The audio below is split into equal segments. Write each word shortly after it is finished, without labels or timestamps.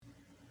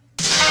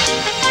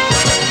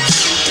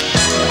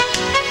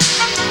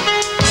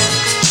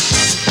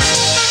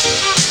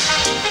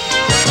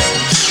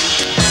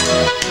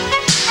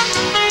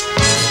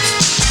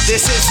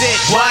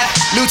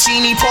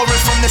Lucini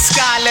pouring from the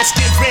sky, let's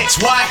get rich,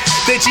 what?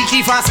 The G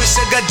keep on some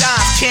sugar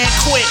dimes, can't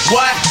quit,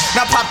 what?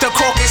 Now pop the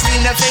cork and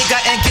steam the Vega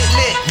and get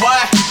lit,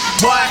 what?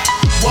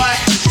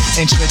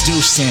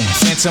 Introducing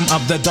Phantom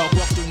of the Dark,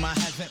 walk through my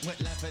heaven with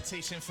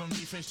levitation from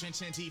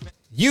refrigeration deep.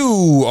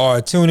 You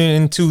are tuning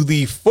into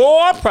the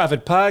For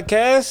Profit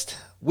Podcast.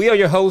 We are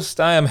your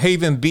hosts. I am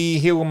Haven B,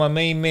 here with my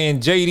main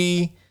man,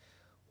 JD.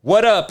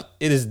 What up?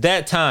 It is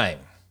that time.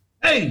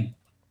 Hey!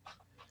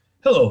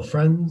 Hello,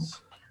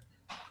 friends.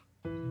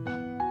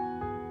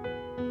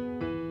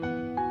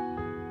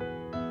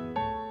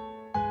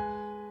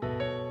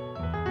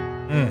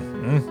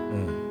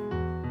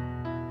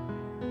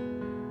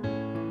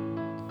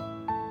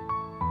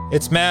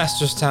 It's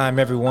Masters time,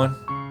 everyone.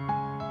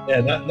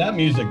 Yeah, that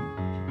music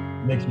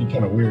makes me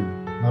kind of weird.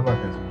 I'm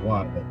not going to say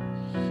why, but...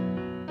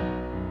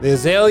 The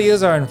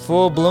azaleas are in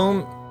full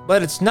bloom,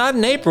 but it's not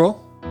in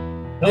April.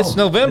 No, it's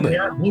November. They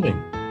aren't blooming.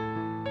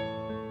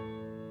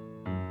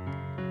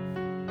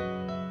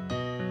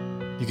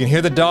 You can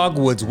hear the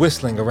dogwoods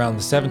whistling around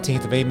the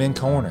 17th of Amen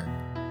corner.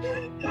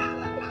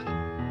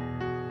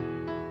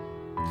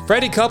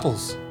 Freddie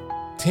Couples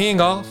teeing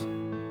off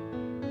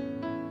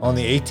on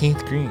the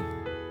 18th green.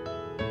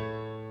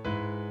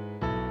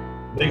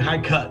 Big high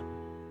cut.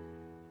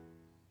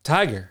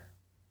 Tiger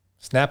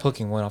snap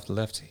hooking one off the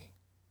left tee.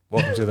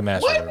 Welcome to the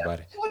Masters,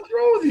 everybody. What's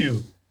wrong with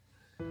you?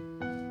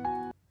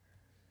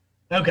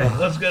 Okay,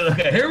 let's go.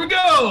 Okay, here we go.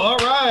 All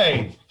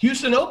right.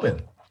 Houston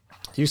Open.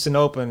 Houston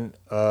Open.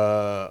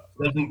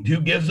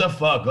 Who gives a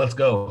fuck? Let's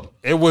go.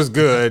 It was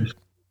good.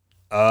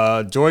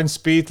 Jordan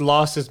Spieth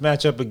lost his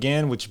matchup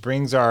again, which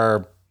brings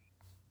our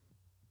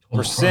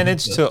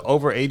percentage to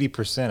over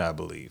 80%, I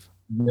believe.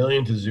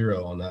 1,000,000 to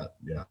 0 on that.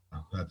 Yeah,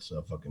 that's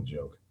a fucking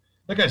joke.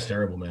 That guy's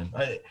terrible, man.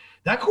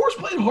 That course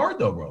played hard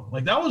though, bro.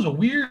 Like that was a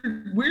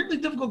weirdly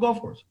difficult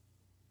golf course.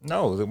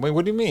 No, wait,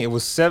 what do you mean? It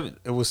was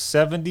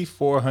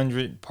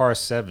 7,400 par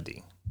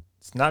 70.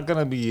 It's not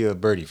gonna be a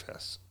birdie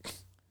fest.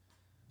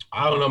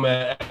 I don't know,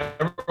 man.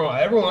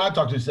 Everyone I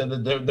talked to said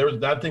that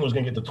that thing was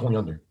gonna get to 20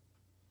 under.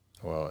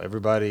 Well,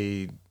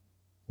 everybody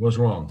What's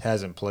wrong?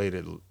 hasn't played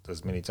it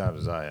as many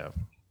times as I have.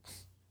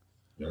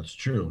 That's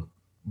true.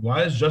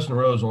 Why is Justin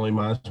Rose only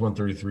minus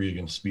 133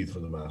 against Spieth for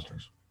the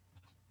Masters?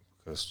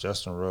 Because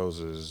Justin Rose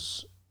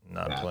is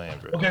not playing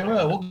very Okay,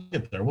 well. well, we'll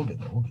get there.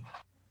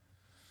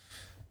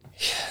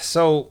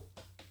 So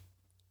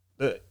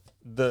the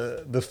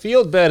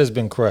field bet has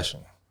been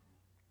crushing.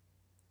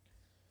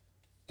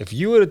 If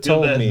you would have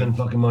told me, been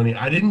fucking money.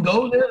 I didn't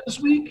go there this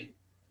week.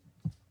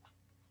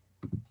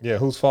 Yeah,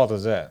 whose fault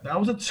is that? That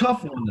was a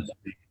tough one this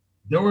week.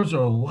 There was a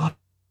lot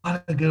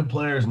of good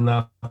players in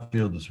that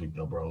field this week,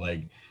 though, bro.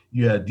 Like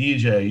you had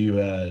DJ, you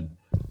had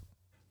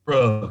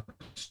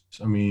Brooks.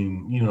 I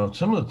mean, you know,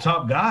 some of the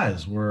top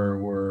guys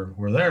were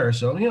there.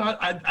 So, you know,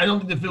 I don't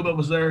think the field bet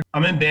was there.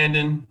 I'm in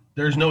Bandon.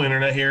 There's no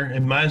internet here.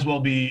 It might as well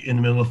be in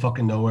the middle of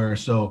fucking nowhere.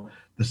 So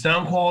the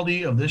sound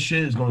quality of this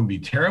shit is going to be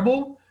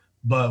terrible,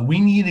 but we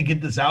need to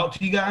get this out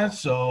to you guys.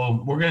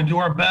 So we're going to do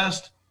our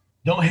best.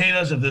 Don't hate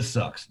us if this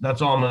sucks.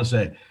 That's all I'm going to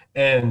say.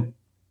 And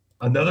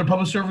another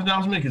public service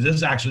announcement, because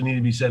this actually needed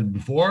to be said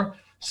before,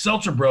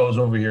 Seltzer Bro is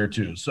over here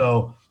too.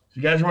 So if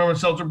you guys remember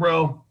Seltzer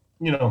Bro,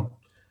 you know,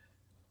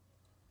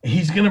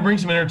 he's going to bring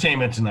some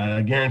entertainment tonight.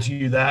 I guarantee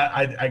you that.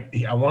 I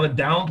want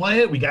to downplay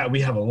it. We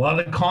have a lot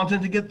of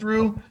content to get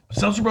through.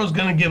 Seltzer Bro is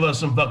going to give us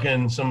some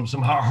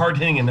hard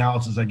hitting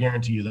analysis. I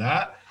guarantee you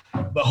that.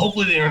 But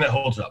hopefully the internet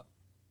holds up.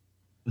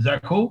 Is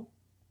that cool?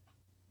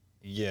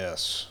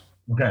 Yes.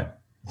 Okay.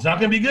 It's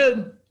not going to be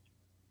good.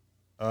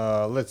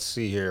 Let's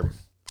see here.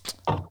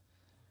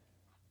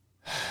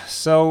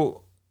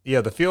 So,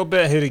 yeah, the field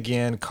bet hit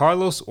again.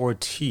 Carlos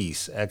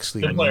Ortiz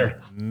actually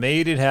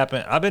made it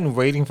happen. I've been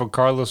waiting for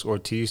Carlos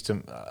Ortiz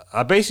to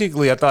I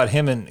thought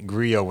him and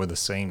Grillo were the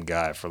same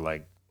guy for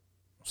like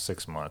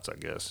 6 months, I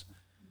guess.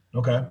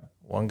 Okay.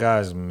 One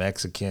guy's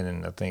Mexican,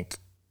 and I think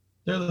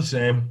they're the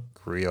same.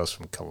 Grillo's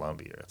from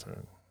Colombia.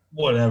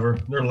 Whatever.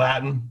 They're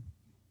Latin.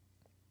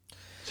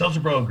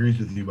 Seltzer Bro agrees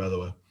with you, by the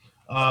way.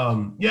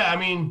 Yeah, I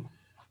mean,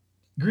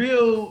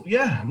 Grillo,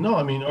 yeah, no,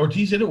 I mean,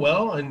 Ortiz did it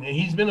well, and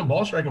he's been a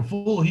ball striking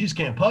fool. He just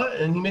can't putt,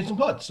 and he made some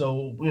putts.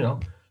 So, you know,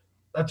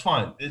 that's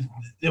fine.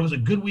 It was a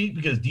good week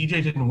because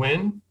DJ didn't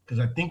win, because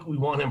I think we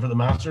want him for the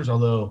Masters,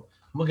 although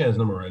I'm looking at his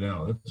number right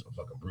now. It's a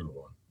fucking brutal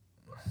one.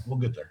 We'll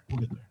get there.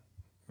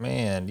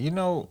 Man, you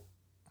know,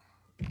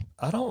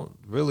 I don't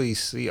really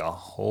see a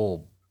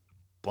whole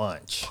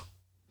bunch.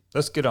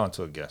 Let's get on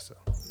to Augusta.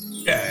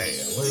 Yeah.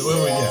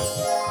 Wait.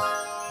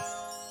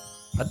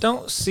 I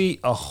don't see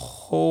a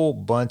whole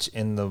bunch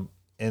in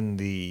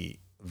the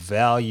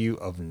value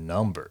of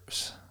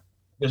numbers.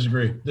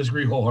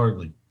 Disagree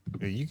wholeheartedly.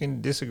 You can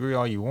disagree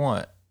all you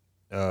want.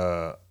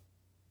 As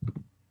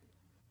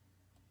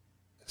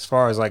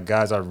far as like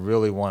guys I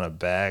really want to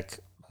back,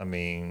 I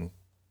mean,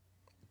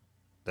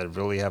 that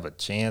really have a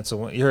chance.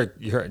 Did you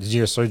hear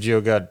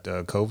Sergio got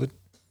COVID?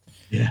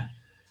 Yeah,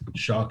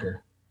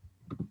 shocker.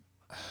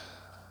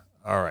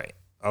 All right.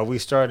 Are we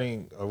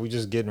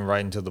just getting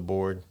right into the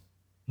board?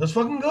 Let's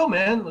fucking go,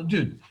 man.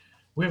 Dude,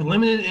 We have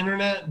limited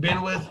internet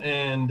bandwidth,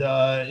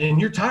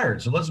 and you're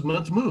tired. So let's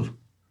move.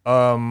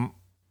 All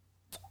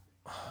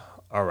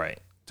right.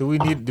 Do we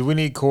need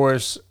the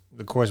course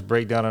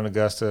breakdown on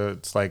Augusta?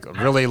 It's like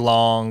really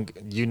long.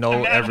 You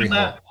know every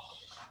hole.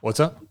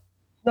 What's up?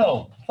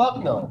 No,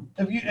 fuck no.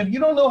 If you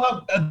don't know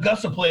how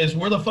Augusta plays,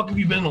 where the fuck have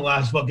you been the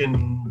last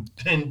fucking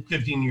 10,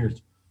 15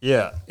 years?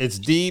 Yeah, it's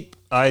deep.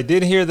 I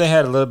did hear they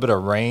had a little bit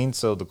of rain,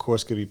 so the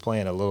course could be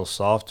playing a little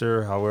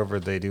softer. However,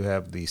 they do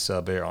have the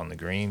sub air on the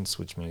greens,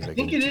 which means I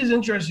think it is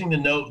interesting to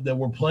note that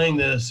we're playing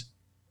this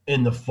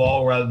in the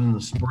fall rather than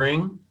the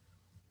spring.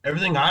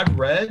 Everything I've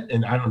read,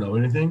 and I don't know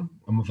anything,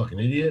 I'm a fucking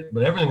idiot,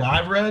 but everything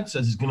I've read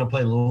says it's going to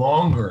play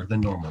longer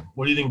than normal.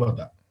 What do you think about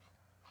that?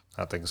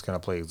 I think it's going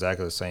to play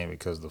exactly the same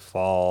because the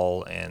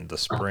fall and the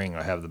spring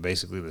have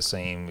basically the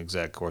same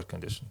exact course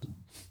conditions.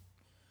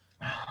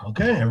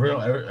 Okay,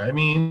 I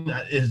mean,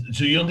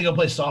 so you don't think it'll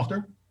play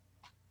softer?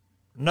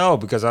 No,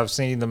 because I've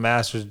seen the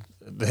Masters.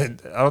 I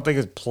don't think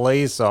it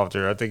plays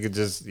softer. I think it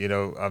just,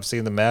 I've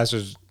seen the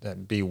Masters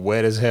be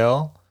wet as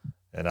hell,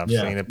 and I've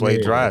seen it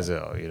play dry as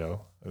hell.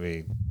 I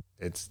mean,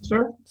 it's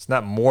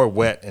not more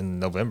wet in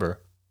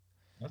November.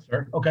 That's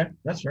fair. Okay,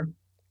 that's fair.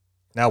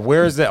 Now,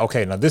 where is that?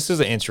 Okay, now this is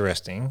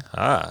interesting.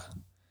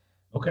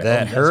 Okay,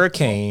 that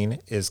hurricane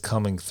is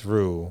coming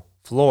through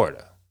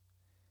Florida.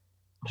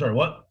 Sorry,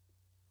 what?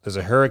 There's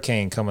a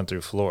hurricane coming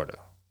through Florida.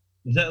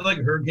 Is that like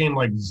hurricane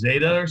like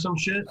Zeta or some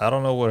shit? I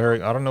don't know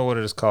what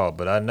it is called,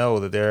 but I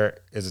know that there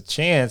is a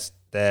chance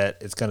that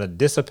it's going to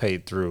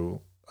dissipate through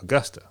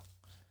Augusta.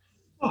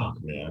 Fuck,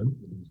 man.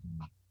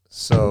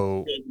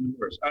 So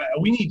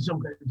we need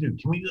some dude.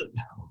 Can we?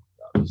 Oh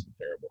God, this is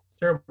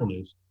terrible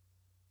news.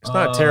 It's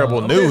not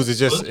terrible news.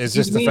 It's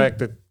just the fact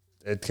that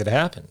it could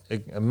happen.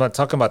 I'm not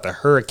talking about the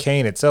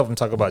hurricane itself. I'm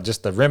talking about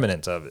just the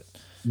remnants of it.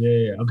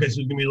 Yeah. Okay, so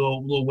it's gonna be a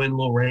little wind, a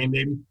little rain,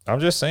 maybe. I'm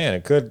just saying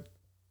it could.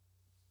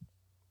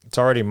 It's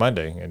already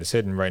Monday and it's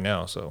hitting right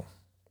now, so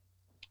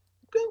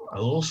okay,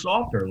 a little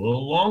softer, a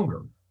little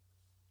longer.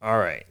 All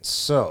right,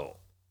 so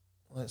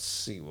let's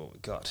see what we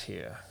got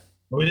here.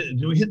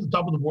 Do we hit the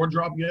top of the board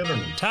drop yet? Or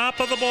no? Top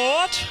of the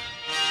board.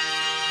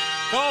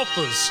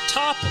 Golfers,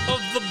 top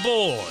of the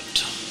board.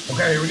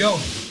 Okay, here we go.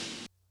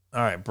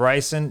 All right,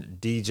 Bryson,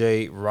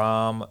 DJ,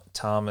 Rahm,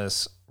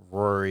 Thomas,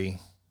 Rory,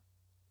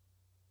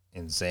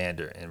 and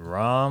Xander. And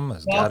Rahm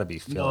has got to be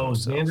feeling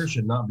himself. Xander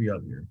should not be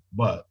up here,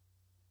 but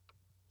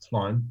it's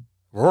fine.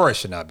 Rory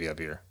should not be up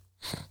here.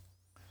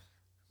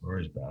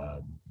 Rory's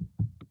bad.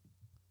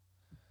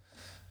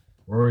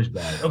 Rory's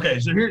bad. Okay,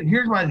 so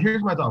here's my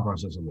thought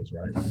process on this,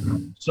 right?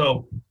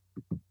 So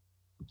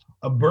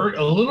a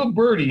little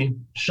birdie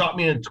shot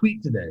me a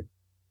tweet today.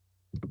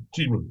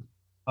 Excuse me,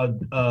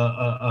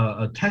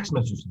 a text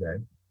message today,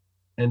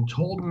 and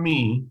told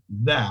me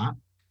that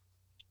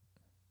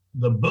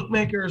the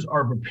bookmakers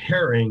are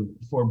preparing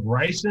for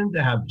Bryson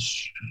to have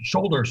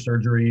shoulder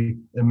surgery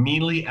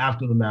immediately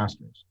after the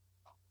Masters.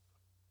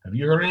 Have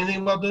you heard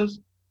anything about this?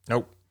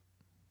 Nope.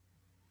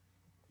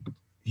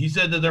 He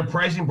said that they're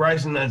pricing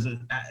Bryson as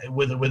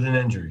with an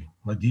injury.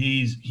 Like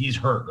he's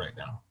hurt right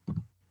now.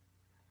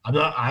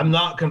 I'm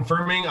not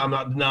confirming. I'm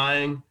not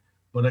denying.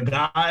 But a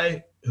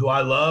guy who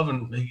I love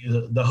and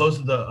the host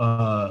of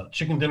the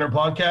Chicken Dinner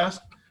podcast,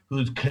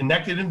 who's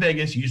connected in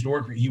Vegas, he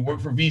worked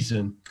for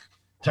VSiN,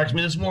 texted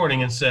me this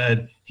morning and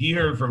said he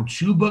heard from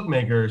two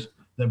bookmakers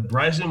that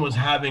Bryson was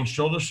having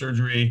shoulder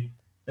surgery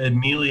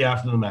immediately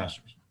after the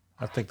Masters.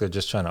 I think they're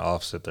just trying to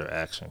offset their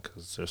action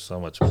because there's so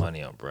much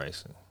money on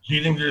Bryson. Do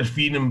you think they're just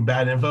feeding him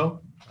bad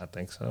info? I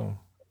think so.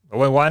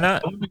 Well, why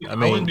not? I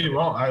wouldn't be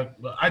wrong.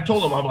 I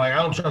told him, I'm like,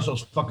 I don't trust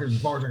those fuckers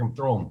as far as I can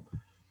throw them.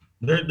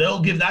 They'll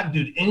give that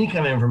dude any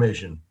kind of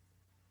information.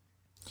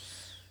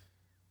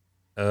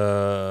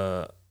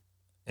 And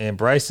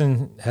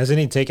Bryson, hasn't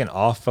he taken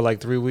off for like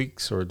 3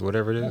 weeks or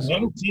whatever it is? I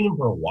haven't seen him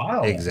for a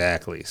while.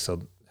 Exactly.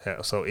 So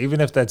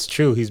even if that's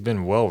true, he's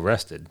been well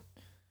rested.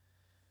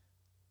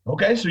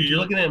 Okay, so you're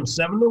looking at him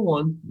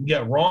 7-1. You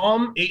got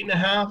Rahm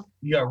 8.5.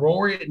 You got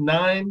Rory at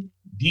 9,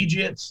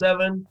 DJ at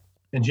 7,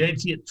 and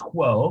JT at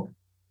 12.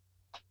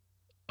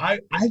 I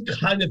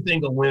kind of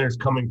think a winner's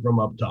coming from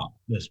up top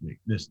this week.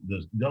 I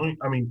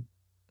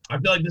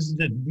feel like this is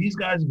it. These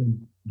guys have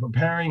been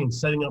preparing and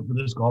setting up for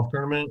this golf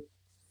tournament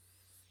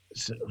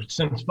since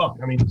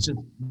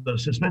the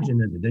suspension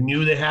ended. They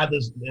knew they had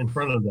this in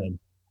front of them.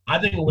 I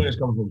think a winner's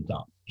coming from the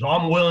top. So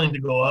I'm willing to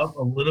go up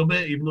a little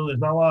bit, even though there's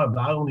not a lot of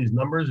value on these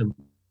numbers and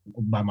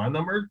by my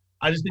numbers.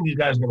 I just think these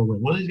guys are going to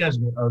win. One of these guys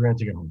are going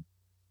to take it home.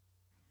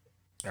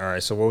 All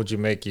right. So what would you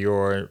make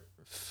your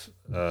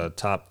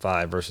top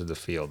 5 versus the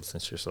field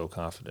since you're so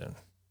confident?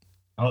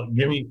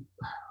 Give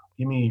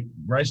me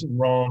Bryson,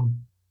 Rahm,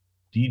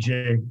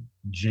 DJ,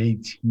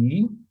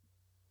 JT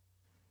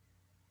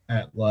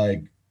at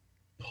like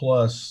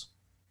plus.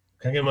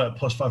 Can I get him at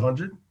plus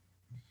 500?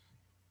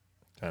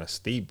 Kind of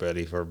steep,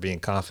 buddy, for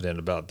being confident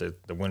about the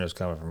winners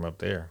coming from up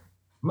there.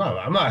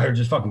 I'm not here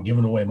just fucking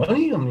giving away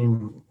money. I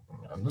mean,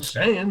 I'm just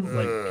saying.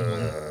 Like,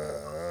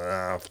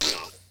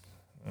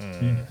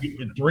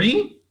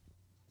 3?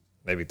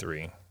 Maybe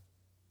 3.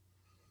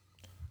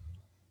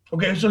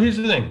 Okay, so here's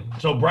the thing.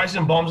 So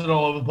Bryson bombs it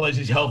all over the place.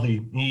 He's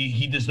healthy.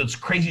 He just does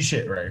crazy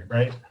shit,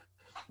 right?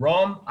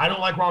 Rahm, I don't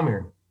like Rahm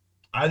here.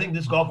 I think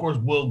this golf course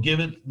will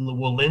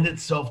lend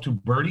itself to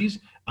birdies.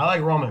 I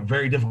like Rahm at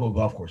very difficult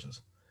golf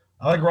courses.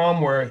 I like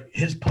Rahm where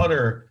his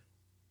putter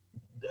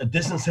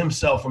distance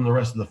himself from the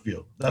rest of the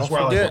field. That's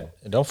where I like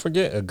Rahm. Don't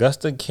forget,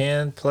 Augusta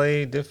can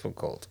play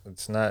difficult.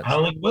 It's not. I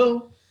don't think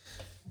will.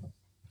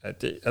 I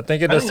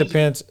think it just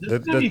depends. This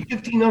is going to be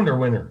 15 under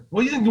winner.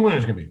 What do you think the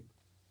winner's going to be?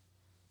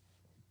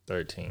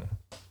 13.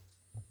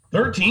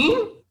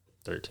 13?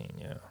 13,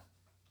 yeah.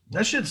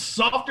 That shit's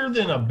softer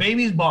than a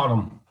baby's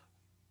bottom.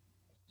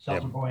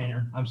 Seltzer Pro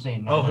I'm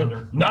saying 9 Oh,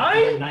 under.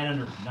 9? 9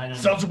 under. 9 under.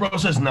 Seltzer Pro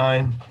says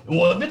 9.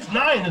 Well, if it's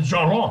 9, it's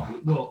John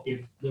Rahm. Well, if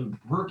the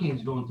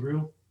hurricane's going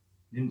through,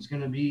 then it's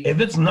going to be.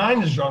 If it's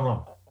 9, it's John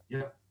Rahm.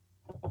 Yeah.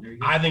 There you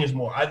go. I think it's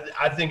more.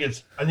 I think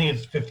it's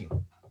 15.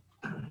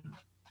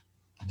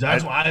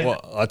 That's why.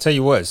 Well, I'll tell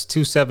you what, it's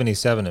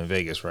 277 in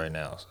Vegas right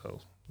now.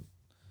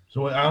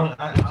 So I'm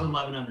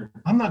 11 under.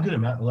 I'm not good at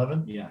math.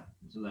 11. Yeah,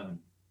 it's 11.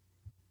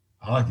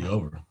 I like the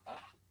over.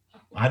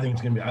 I think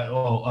it's gonna be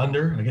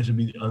under. I guess it'd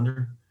be the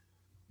under.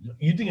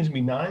 You think it's gonna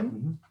be 9?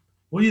 Mm-hmm.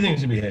 What do you think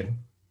it's gonna be, Hayden?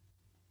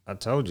 I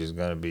told you it's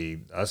gonna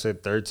be. I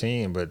said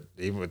 13, but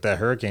even with that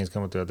hurricane's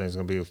coming through, I think it's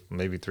gonna be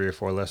maybe 3 or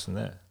 4 less than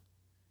that.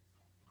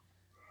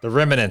 The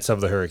remnants of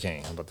the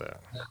hurricane. How about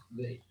that?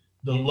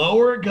 The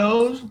lower it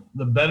goes,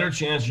 the better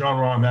chance John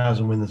Rahm has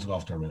to win this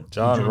golf tournament.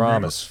 John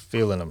Rahm is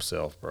feeling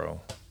himself,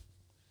 bro.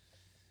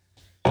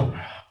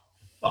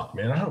 Fuck,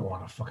 man, I don't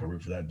want to fucking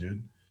root for that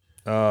dude.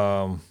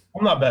 Um,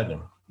 I'm not betting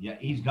him. Yeah,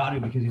 he's got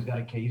to because he's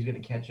going to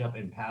catch up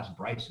and pass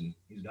Bryson.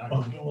 He's got to.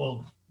 Okay,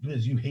 well,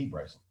 because you hate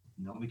Bryson.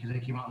 No, because they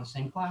came out in the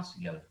same class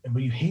together.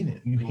 But you hate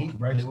it. You hate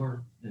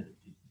Bryson.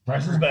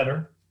 Bryson's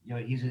better. Yeah,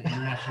 he's an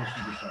international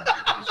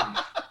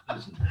superstar.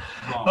 Listen,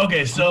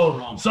 okay,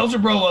 so Seltzer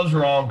Bro loves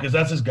Rahm because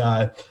that's his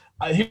guy.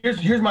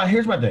 Here's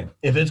my thing.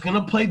 If it's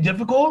gonna play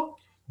difficult,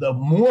 the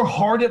more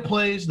hard it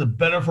plays, the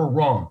better for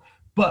Rahm.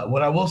 But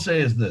what I will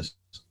say is this: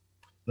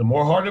 the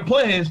more hard it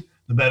plays,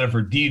 the better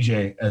for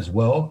DJ as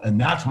well,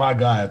 and that's my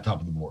guy at the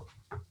top of the board.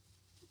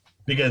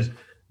 Because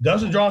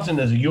Dustin Johnson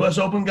is a U.S.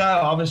 Open guy.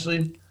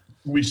 Obviously,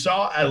 we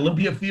saw at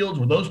Olympia Fields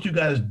where those two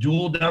guys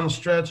dueled down the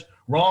stretch.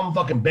 Rahm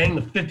fucking banged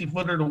the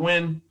 50-footer to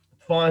win.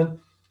 Fine,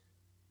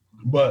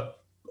 but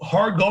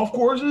hard golf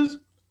courses,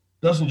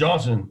 Dustin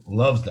Johnson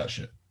loves that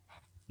shit.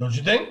 Don't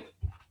you think?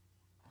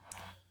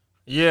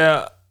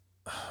 Yeah,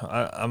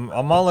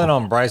 I'm all in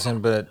on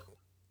Bryson, but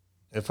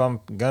if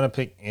I'm gonna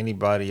pick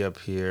anybody up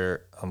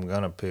here, I'm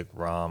gonna pick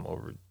Rahm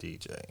over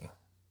DJ.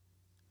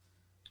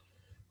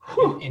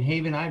 And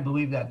Haven, I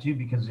believe that too,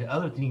 because the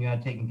other thing you got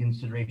to take in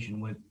consideration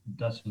with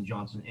Dustin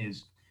Johnson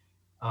is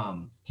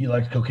he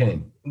likes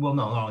cocaine. Well,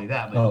 no, not only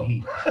that, but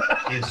he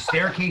is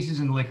staircases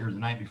and liquor the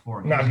night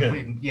before. Not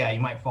good. Yeah, you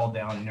might fall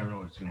down. You never know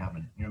what's going to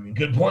happen. You know what I mean?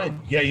 Good point.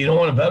 Yeah, you don't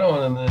want to bet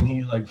on him, and then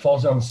he like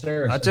falls down the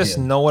stairs. I just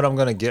know what I'm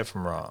gonna get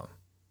from Rahm,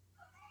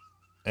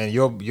 and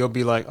you'll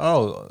be like,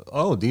 oh,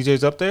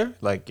 DJ's up there.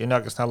 Like you're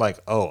not. It's not like,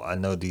 oh, I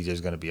know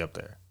DJ's gonna be up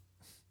there.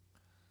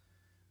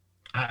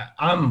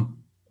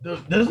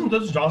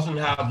 Doesn't Johnson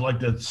have like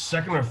the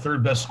second or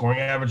third best scoring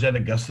average at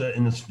Augusta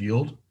in this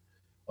field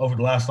over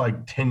the last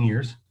like 10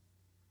 years?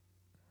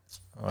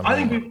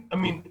 I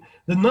mean,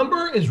 the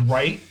number is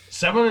right.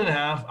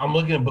 7.5. I'm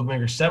looking at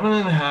bookmakers.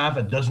 7.5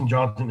 at Dustin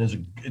Johnson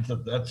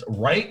that's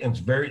right, and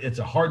it's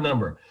a hard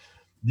number.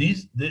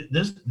 These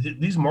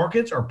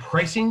markets are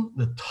pricing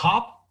the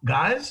top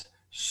guys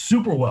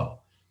super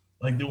well.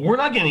 Like we're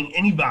not getting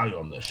any value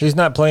on this. He's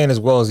not playing as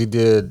well as he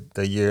did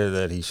the year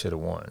that he should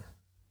have won.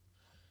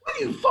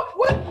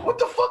 What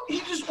the fuck? He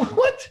just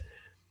what?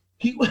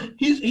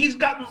 He's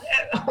gotten.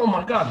 Oh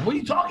my god! What are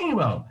you talking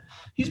about?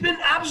 He's been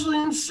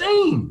absolutely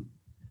insane.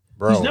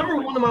 Bro. He's number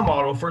one in my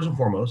model, first and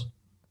foremost.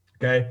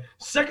 Okay.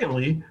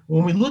 Secondly,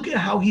 when we look at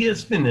how he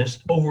has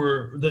finished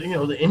over the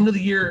end of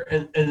the year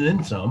and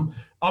then some,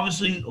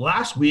 obviously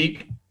last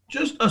week,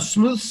 just a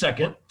smooth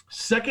second,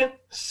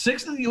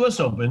 sixth of the U.S.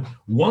 Open,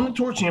 won the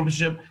Tour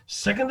Championship,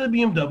 second at the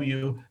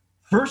BMW,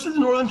 first at the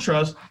Northern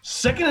Trust,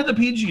 second at the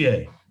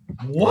PGA.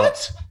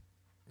 What?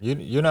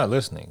 You're not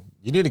listening.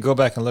 You need to go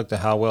back and look at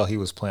how well he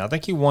was playing. I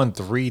think he won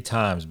 3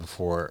 times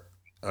before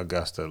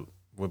Augusta,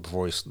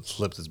 before he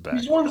slipped his back.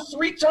 He's won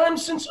 3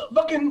 times since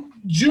fucking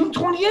June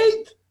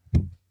 28th.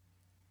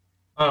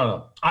 I don't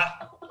know.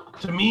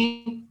 To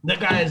me,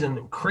 that guy is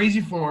in crazy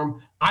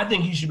form. I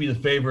think he should be the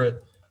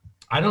favorite.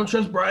 I don't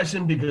trust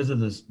Bryson because of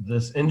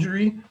this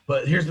injury,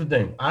 but here's the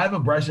thing. I have a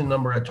Bryson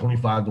number at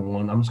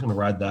 25-1. I'm just going to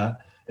ride that.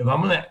 If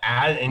I'm going to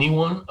add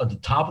anyone at the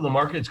top of the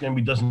market, it's going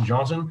to be Dustin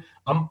Johnson.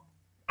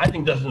 I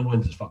think Dustin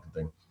wins this fucking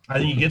thing. I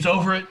think he gets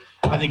over it.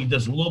 I think he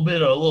does a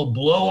little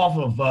blow off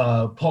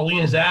of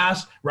Paulina's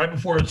ass right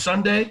before it's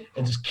Sunday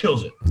and just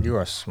kills it. You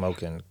are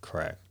smoking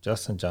crack.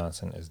 Justin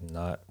Johnson is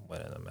not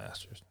winning the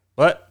Masters.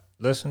 But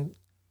listen,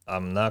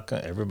 I'm not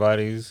gonna.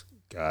 Everybody's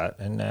got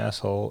an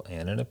asshole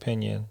and an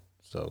opinion.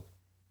 So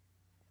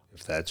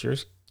if that's your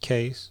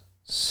case,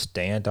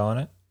 stand on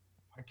it.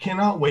 I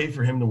cannot wait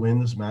for him to win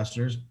this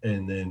Masters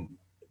and then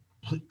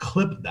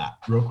clip that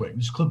real quick.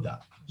 Just clip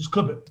that. Just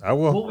clip it. I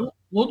will.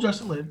 We'll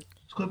address it later.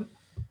 Just clip it.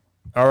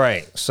 All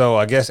right. So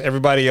I guess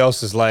everybody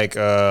else is like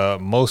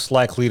most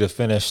likely to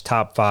finish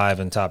top 5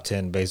 and top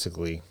 10,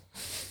 basically.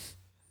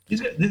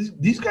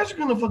 These guys are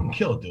gonna fucking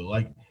kill it, dude.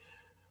 Like,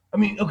 I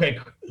mean, okay,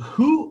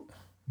 who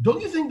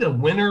don't you think the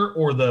winner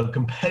or the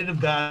competitive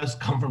guys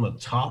come from the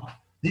top?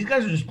 These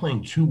guys are just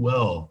playing too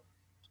well.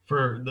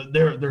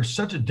 There's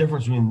such a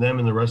difference between them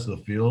and the rest of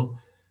the field.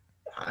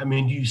 I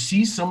mean, do you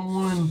see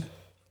someone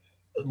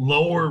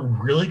lower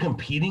really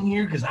competing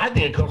here? Because I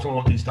think it comes from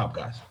one of these top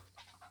guys.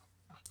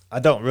 I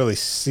don't really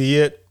see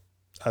it.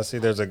 I see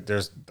there's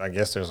I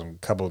guess there's a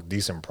couple of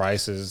decent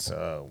prices.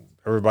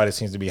 Everybody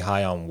seems to be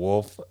high on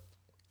Wolf.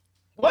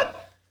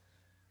 What?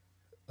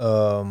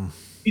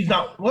 He's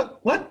not.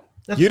 What?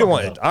 That's you don't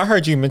want. I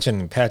heard you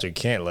mention Patrick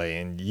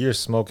Cantlay, and you're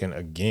smoking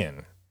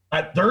again.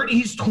 At 30,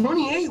 he's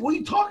 28. What are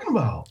you talking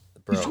about?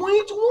 Bro, he's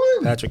 28 to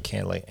 1. Patrick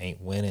Cantlay ain't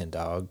winning,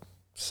 dog.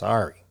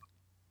 Sorry.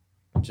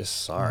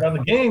 Just sorry. He's got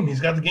the game. He's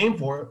got the game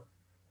for it.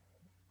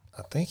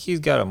 I think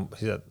he's got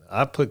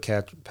I put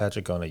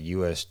Patrick on a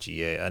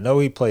USGA. I know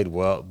he played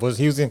well.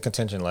 He was in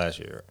contention last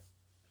year.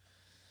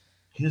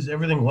 He does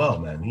everything well,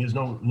 man. He has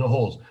no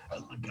holes.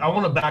 I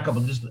want to back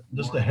up just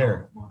the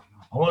hair.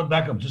 I want to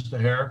back up just the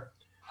hair.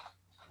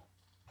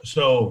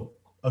 So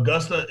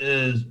Augusta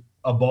is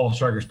a ball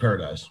striker's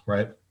paradise,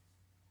 right?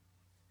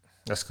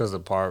 That's because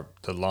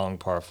the long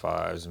par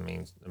fives. I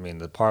mean,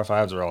 the par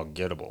fives are all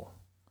gettable.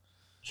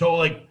 So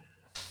like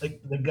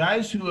the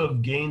guys who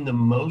have gained the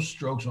most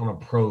strokes on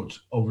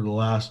approach over the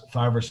last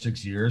 5 or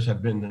 6 years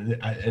have been,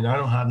 and I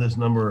don't have this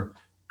number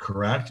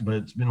correct, but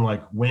it's been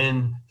like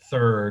win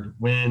third,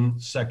 win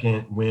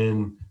second,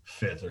 win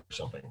fifth or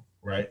something,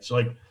 right? So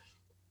like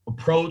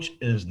approach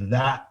is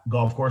that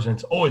golf course, and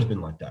it's always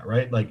been like that,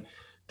 right? Like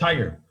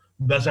Tiger,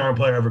 best iron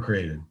player ever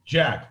created.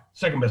 Jack,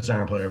 second best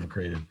iron player ever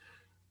created.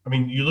 I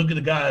mean, you look at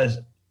the guys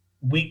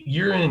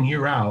year in and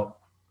year out,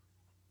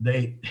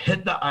 they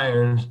hit the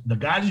irons. The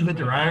guys who hit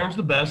their irons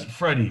the best,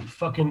 Freddie,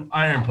 fucking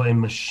iron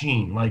playing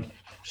machine. Like,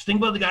 just think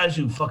about the guys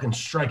who fucking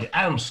strike it.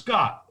 Adam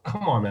Scott,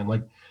 come on, man.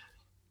 Like,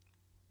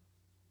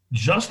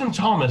 Justin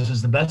Thomas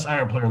is the best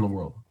iron player in the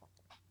world.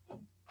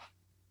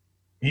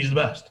 He's the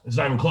best. It's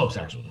not even close,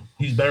 actually.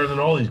 He's better than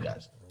all these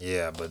guys.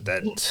 Yeah, but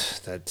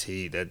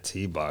that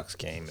tee box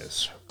game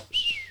is.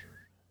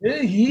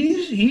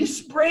 He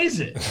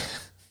sprays it.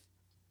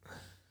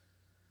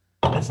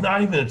 It's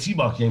not even a tee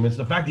box game. It's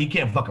the fact that he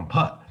can't fucking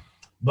putt.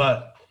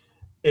 But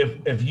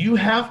if you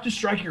have to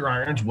strike your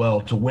irons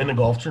well to win a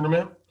golf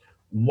tournament,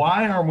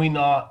 why are we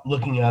not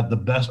looking at the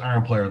best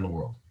iron player in the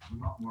world?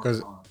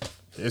 Because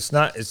it's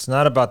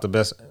not about the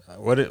best.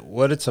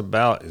 What it's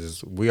about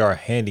is we are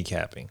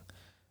handicapping,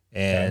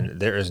 and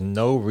there is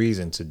no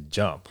reason to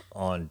jump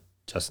on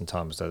Justin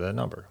Thomas at that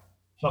number.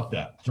 Fuck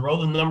that. Throw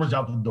the numbers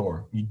out the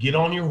door. You get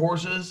on your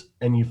horses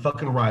and you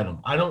fucking ride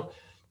them.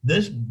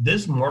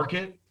 This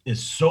market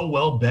is so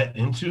well bet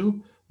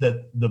into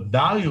that the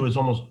value is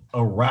almost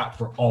a wrap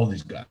for all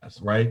these guys,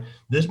 right?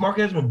 This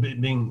market has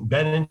been being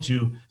bet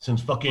into since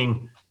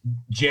fucking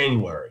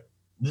January.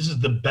 This is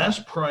the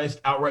best priced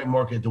outright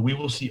market that we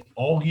will see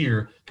all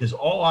year because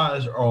all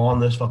eyes are on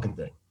this fucking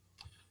thing.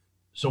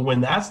 So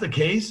when that's the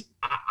case,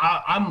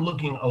 I'm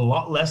looking a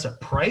lot less at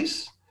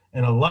price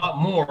and a lot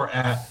more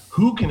at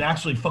who can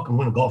actually fucking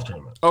win a golf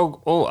tournament.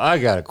 Oh, I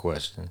got a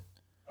question.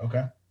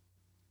 Okay.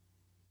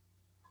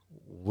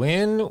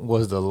 When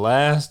was the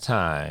last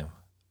time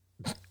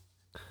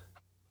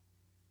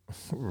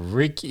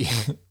Ricky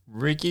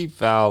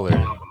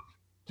Fowler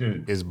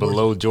is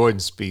below Jordan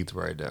Spieth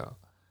right now?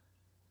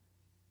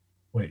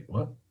 Wait,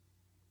 what?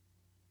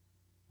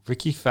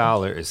 Ricky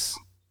Fowler is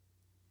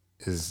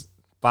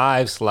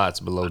 5 slots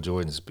below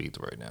Jordan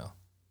Spieth right now.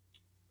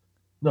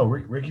 No,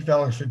 Ricky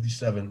Fowler's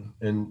 57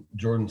 and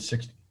Jordan's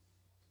 60.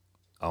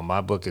 On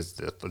my book,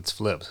 it's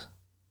flipped.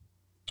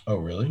 Oh,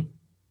 really?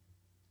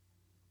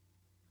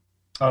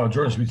 Oh,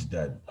 Jordan Spieth's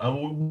dead.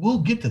 We'll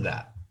get to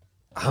that.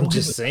 I'm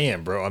just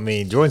saying, bro. I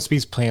mean, Jordan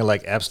Spieth's playing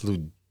like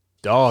absolute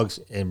dogs,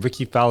 and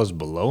Ricky Fowler's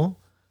below.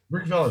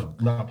 Ricky Fowler's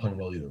not playing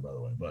well either, by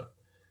the way. But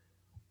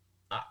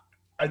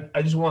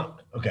I just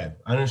want – okay,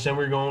 I understand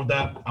where you're going with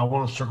that. I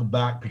want to circle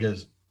back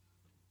because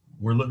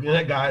we're looking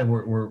at guys.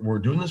 We're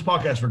doing this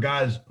podcast for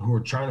guys who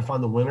are trying to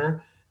find the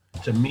winner.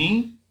 To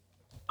me,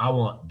 I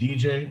want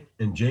DJ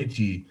and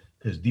JT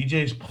because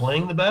DJ's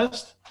playing the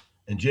best,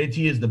 and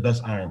JT is the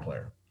best iron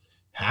player.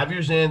 Have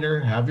your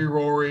Xander, have your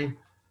Rory.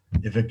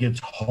 If it gets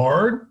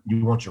hard,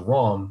 you want your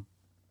Rom.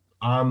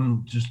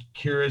 I'm just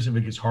curious if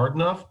it gets hard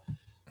enough.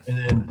 And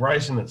then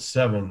Bryson at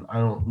 7, I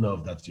don't know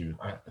if that's you.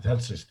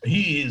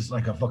 He is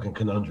like a fucking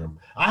conundrum.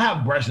 I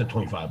have Bryson at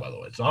 25, by the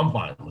way, so I'm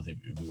fine with it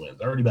if he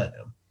wins. I already bet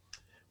him.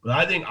 But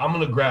I think I'm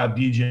going to grab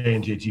DJ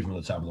and JT from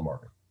the top of the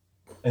market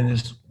and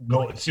just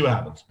go and see what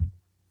happens.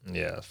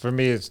 Yeah, for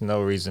me, it's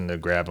no reason to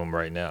grab them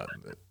right now.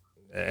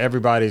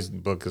 Everybody's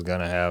book is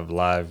going to have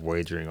live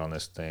wagering on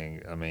this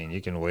thing. I mean,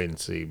 you can wait and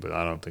see, but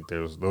I don't think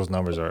those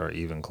numbers are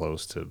even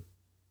close to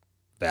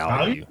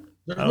value.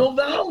 There's no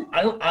value.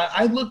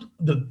 I looked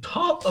the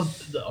top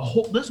of the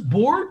whole. This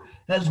board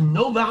has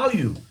no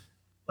value.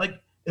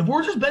 Like if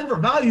we're just betting for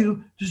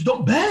value, just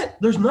don't bet.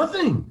 There's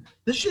nothing.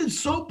 This shit is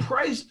so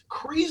priced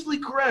crazily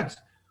correct.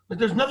 Like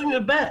there's nothing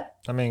to bet.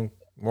 I mean,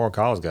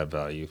 Morikawa's got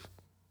value.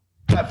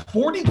 At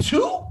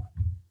 42?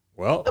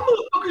 Well, that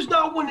motherfucker's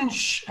not winning.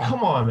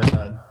 Come on,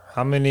 man.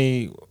 How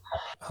many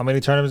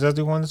tournaments has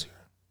he won this year?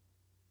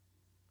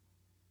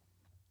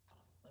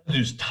 That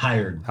dude's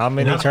tired. How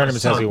many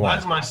tournaments has he won?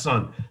 That's my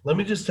son. Let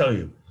me just tell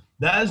you,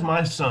 that is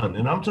my son,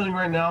 and I'm telling you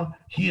right now,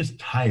 he is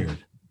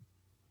tired.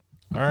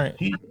 All right.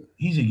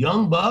 He's a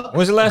young buck.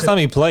 When's the last time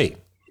he played?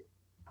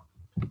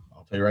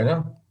 I'll tell you right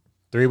now.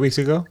 3 weeks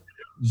ago?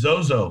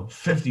 Zozo,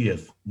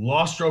 50th.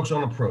 Lost strokes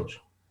on approach.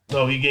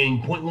 No, he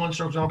gained 0.1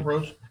 strokes on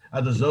approach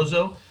at the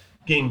Zozo.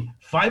 Gained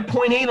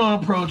 5.8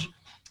 on approach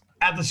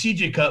at the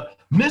CJ Cup.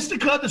 Missed the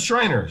cut at the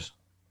Shriners.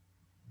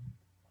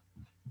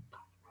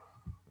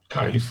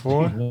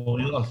 34?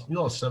 He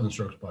lost 7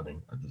 strokes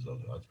putting at the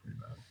Zozo. That's pretty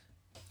bad.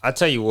 I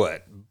tell you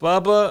what,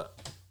 Bubba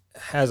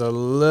has a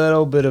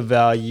little bit of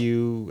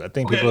value. I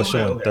think people are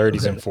showing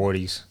 30s and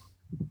 40s.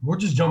 We're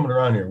just jumping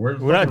around here.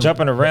 We're not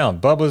jumping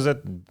around. Bubba's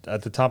at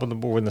the top of the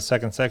board in the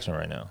second section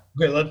right now.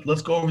 Okay,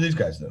 let's go over these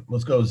guys then.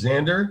 Let's go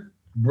Xander,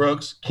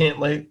 Brooks,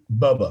 Cantlay,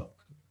 Bubba.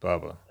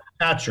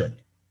 Patrick,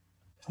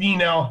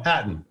 Finau,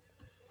 Hatton.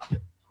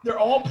 They're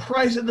all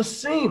priced at the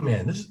same,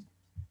 man. This is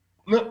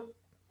none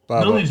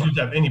of these dudes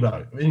have any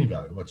value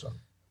whatsoever.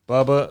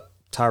 Bubba,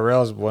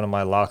 Tyrell's one of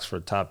my locks for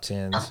top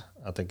 10s.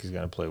 I think he's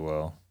going to play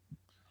well.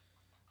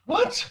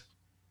 What?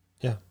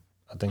 Yeah,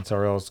 I think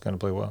Tyrell's going to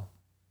play well.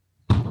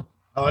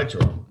 I like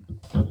Tyrell.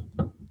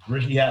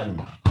 Ricky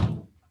Hatton,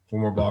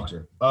 former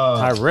boxer.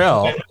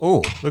 Tyrell. Okay.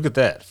 Oh, look at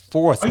that.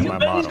 4th in my model. Are you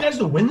betting these guys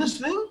to win this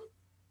thing?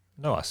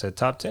 No, I said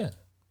top 10.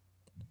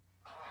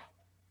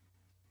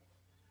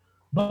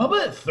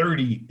 Bubba at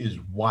 30 is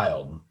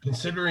wild,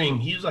 considering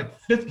he's like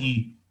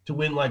 50 to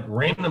win like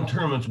random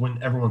tournaments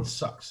when everyone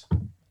sucks.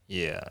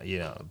 Yeah,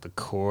 the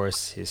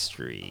course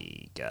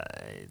history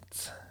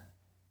guides.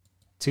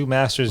 2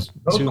 Masters.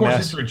 Those course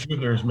history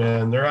truthers,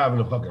 man, they're having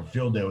a fucking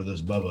field day with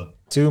this Bubba.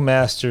 2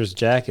 Masters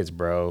jackets,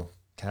 bro.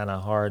 Kind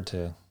of hard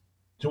to.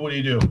 So what do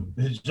you do?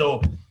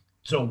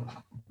 So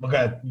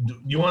okay,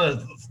 you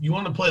want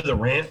to play the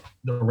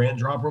rant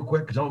drop real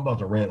quick because I'm about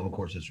to rant on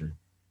course history.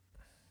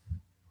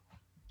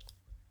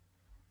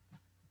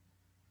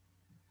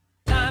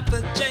 Time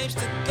for James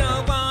to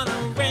go on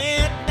a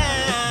rant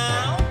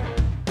now.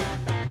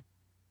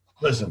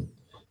 Listen,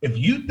 if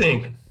you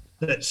think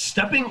that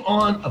stepping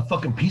on a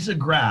fucking piece of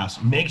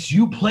grass makes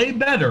you play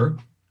better,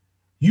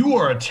 you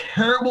are a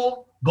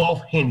terrible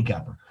golf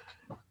handicapper.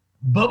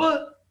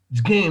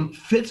 Bubba's game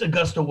fits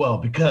Augusta well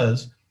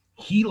because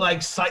he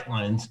likes sight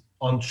lines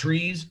on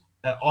trees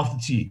off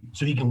the tee,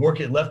 so he can work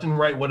it left and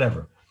right,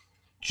 whatever.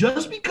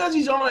 Just because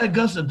he's on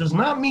Augusta does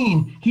not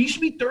mean he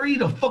should be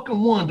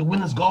 30-1 to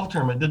win this golf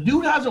tournament. The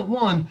dude hasn't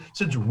won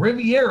since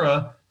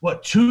Riviera,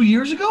 2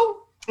 years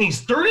ago? And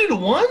he's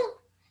 30-1?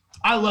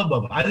 I love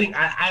Bubba. I think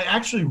I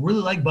actually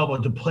really like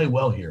Bubba to play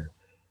well here.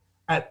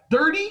 At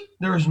 30,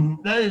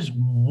 that is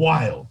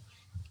wild.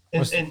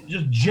 And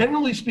just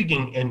generally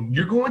speaking, and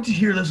you're going to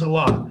hear this a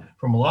lot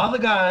from a lot of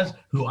the guys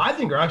who I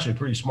think are actually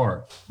pretty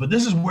smart, but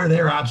this is where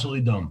they're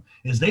absolutely dumb,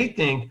 is they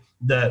think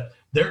that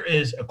there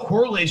is a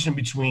correlation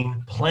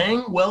between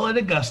playing well at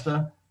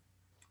Augusta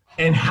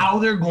and how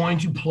they're going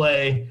to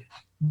play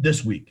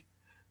this week.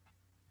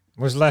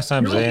 When's the last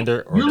time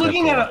Xander? You're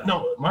looking at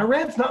my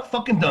rant's not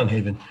fucking done,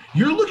 Haven.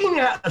 You're looking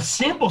at a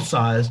sample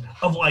size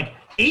of like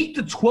 8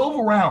 to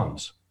 12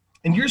 rounds,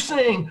 and you're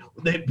saying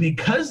that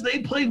because they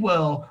played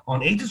well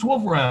on 8 to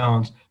 12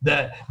 rounds,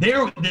 that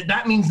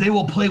means they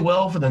will play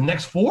well for the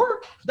next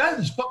 4? That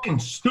is fucking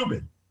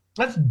stupid.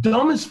 That's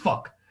dumb as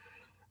fuck.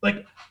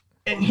 Like,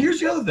 and here's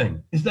the other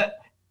thing: is that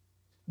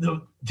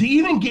to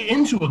even get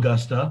into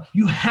Augusta,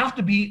 you have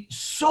to be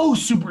so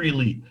super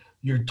elite.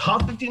 You're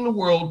top 50 in the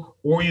world,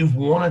 or you've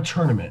won a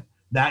tournament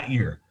that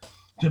year.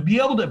 To be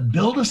able to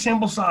build a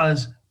sample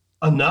size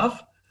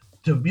enough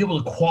to be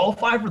able to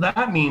qualify for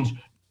that means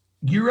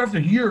year after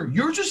year,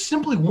 you're just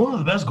simply one of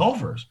the best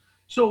golfers.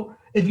 So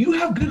if you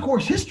have good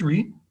course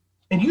history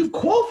and you've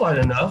qualified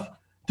enough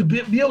to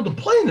be able to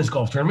play in this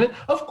golf tournament,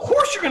 of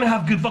course you're going to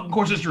have good fucking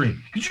course history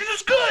because you're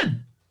just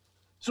good.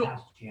 So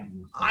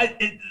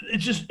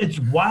it's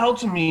wild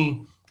to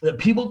me that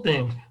people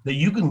think that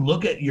you can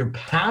look at your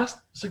past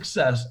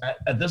success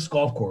at this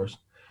golf course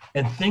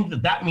and think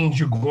that means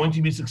you're going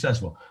to be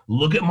successful.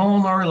 Look at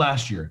Molinari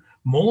last year.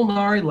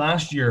 Molinari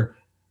last year,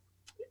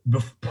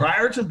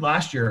 prior to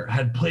last year,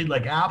 had played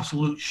like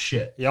absolute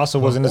shit. He also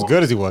wasn't as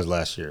good as he was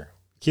last year.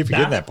 Keep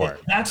forgetting that part.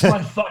 That's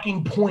my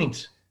fucking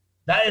point.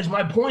 That is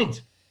my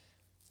point,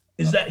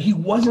 is that he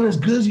wasn't as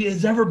good as he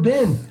has ever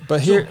been.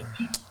 But here...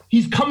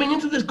 He's coming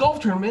into this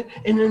golf tournament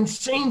in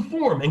insane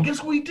form. And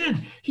guess what he did?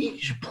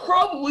 He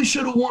probably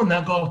should have won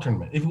that golf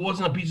tournament if he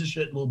wasn't a piece of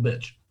shit little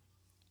bitch.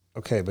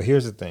 Okay, but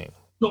here's the thing.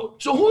 So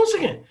hold on a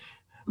second.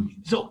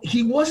 So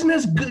he wasn't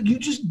as good. You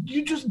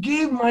just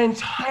gave my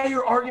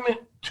entire argument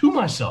to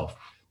myself.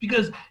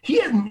 because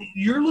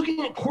you're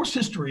looking at course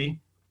history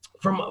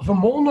from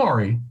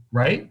Molinari,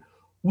 right?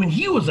 When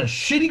he was a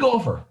shitty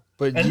golfer.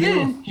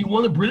 Then he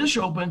won the British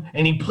Open,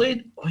 and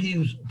he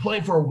was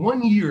playing for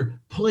 1 year,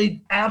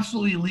 played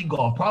absolutely elite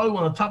golf, probably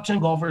one of the top 10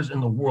 golfers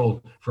in the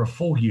world for a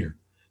full year.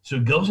 So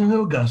he goes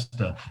into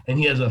Augusta, and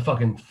he has a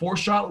fucking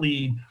 4-shot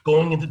lead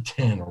going into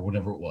 10 or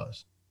whatever it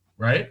was,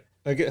 right?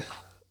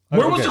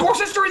 Where was the course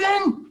history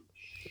then?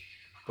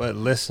 But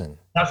listen.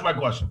 That's my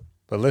question.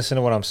 But listen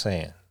to what I'm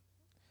saying.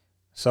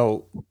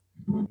 So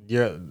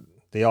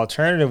the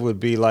alternative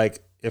would be like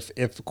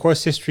if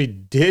course history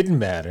did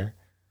matter,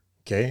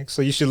 okay,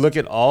 so you should look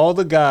at all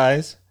the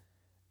guys,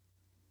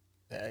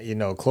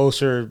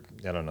 closer,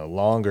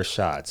 longer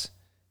shots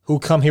who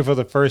come here for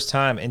the first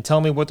time and tell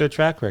me what their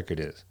track record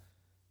is.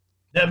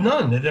 They have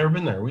none. They've never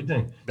been there. What do you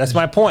think? That's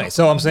my point.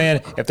 So I'm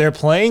saying if they're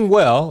playing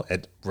well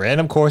at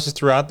random courses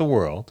throughout the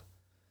world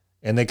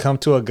and they come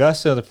to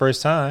Augusta the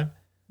first time,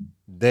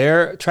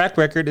 their track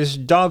record is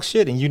dog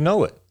shit, and you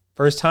know it.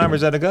 First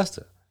timers at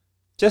Augusta.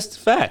 Just a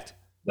fact.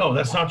 No,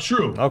 that's not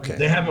true. Okay.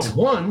 They haven't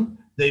won.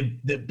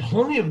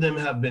 Plenty of them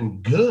have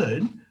been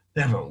good.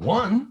 They haven't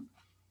won.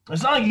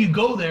 It's not like you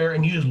go there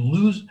and you just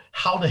lose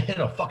how to hit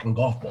a fucking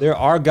golf ball. There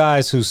are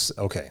guys who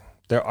psych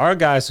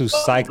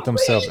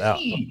themselves out.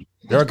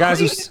 There are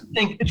guys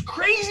it's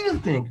crazy to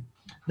think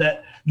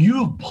that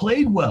you've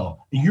played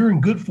well and you're in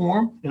good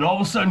form, and all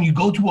of a sudden you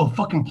go to a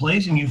fucking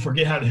place and you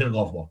forget how to hit a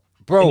golf ball.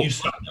 Bro, and you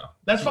suck now.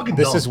 That's fucking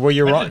this dumb. is where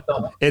you're wrong.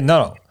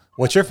 No.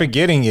 What you're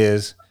forgetting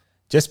is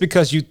just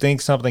because you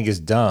think something is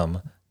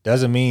dumb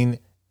doesn't mean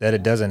that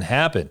it doesn't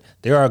happen.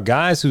 There are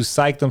guys who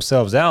psych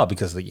themselves out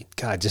because,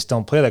 God, just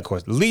don't play that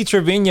course. Lee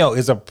Trevino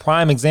is a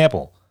prime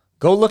example.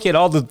 Go look at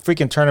all the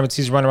freaking tournaments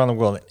he's run around the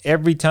world. And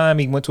every time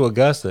he went to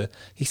Augusta,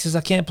 he says,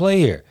 I can't play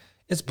here.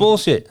 It's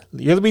bullshit.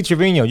 You're Lee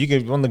Trevino. You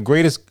get one of the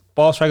greatest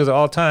ball strikers of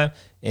all time,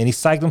 and he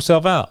psyched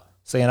himself out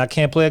saying, I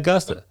can't play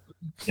Augusta.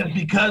 Yeah,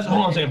 because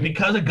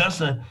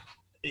Augusta,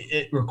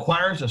 it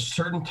requires a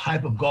certain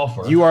type of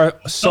golfer. You are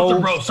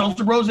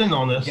Seltzer Bro's in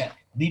on this. Yeah,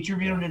 Lee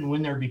Trevino didn't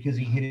win there because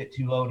he hit it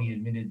too low, and he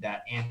admitted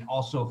that. And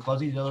also,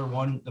 Fuzzy Zoeller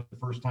won the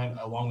first time,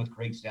 along with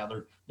Craig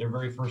Stadler, their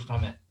very first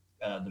time at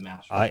the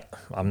Masters.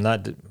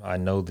 I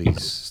know these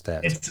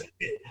stats.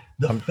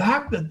 The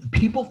fact that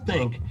people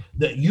think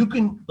that you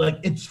can,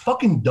 it's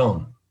fucking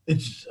dumb.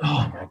 It's,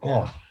 oh my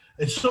God.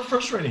 It's so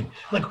frustrating.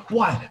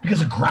 Why? Because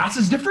the grass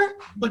is different?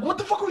 What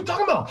the fuck are we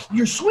talking about?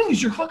 Your swing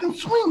is your fucking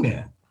swing,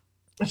 man.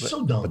 It's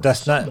so dumb. But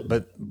that's not.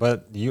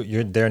 But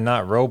they're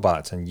not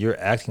robots, and you're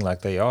acting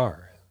like they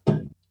are.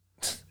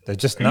 They're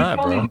just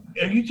not, bro.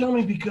 Are you telling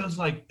me because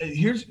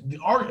here's the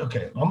argument?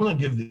 Okay, I'm gonna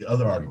give the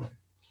other argument.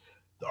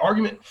 The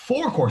argument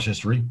for course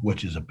history,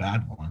 which is a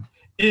bad one,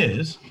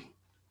 is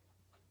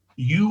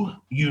you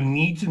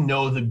need to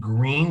know the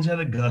greens at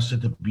Augusta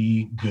to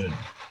be good.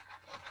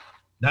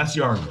 That's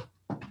the argument.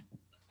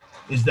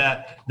 Is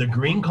that the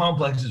green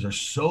complexes are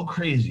so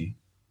crazy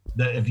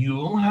that if you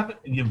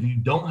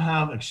don't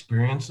have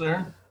experience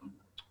there,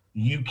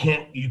 you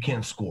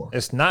can't score.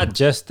 It's not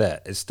just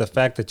that. It's the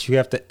fact that you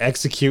have to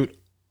execute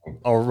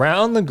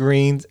around the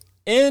greens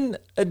in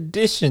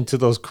addition to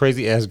those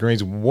crazy ass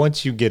greens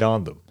once you get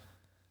on them.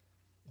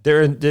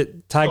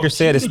 Tiger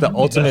said it's the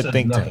ultimate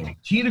think tank.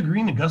 Tee to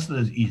green, Augusta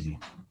is easy.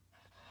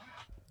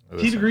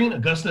 Tee to green,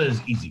 Augusta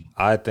is easy.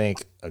 I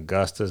think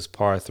Augusta's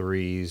par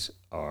threes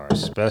are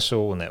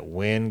special when that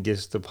wind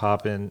gets to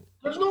popping.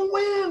 There's no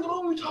wind.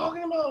 What are we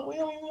talking about? We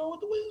don't even know what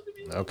the wind is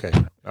going to be.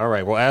 Okay. All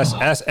right. Well, ask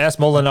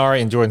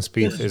Molinari and Jordan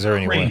Spieth. Is there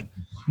any way?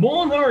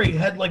 Molinari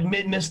had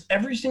missed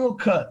every single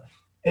cut,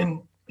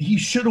 and he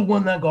should have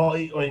won that golf.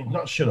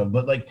 Not should have,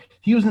 but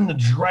he was in the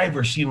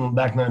driver's seat on the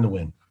back nine to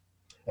win.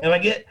 And I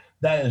get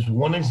that is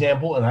one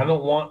example, and I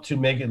don't want to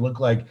make it look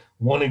like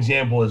one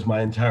example is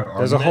my entire argument.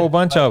 There's a whole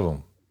bunch of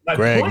them.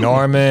 Greg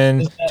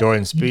Norman,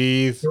 Jordan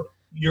Spieth.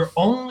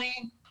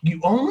 You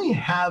only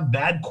have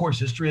bad course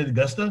history at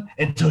Augusta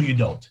until you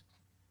don't,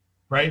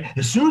 right?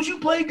 As soon as you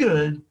play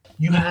good,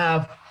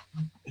 as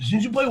soon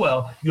as you play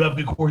well, you have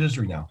good course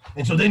history now.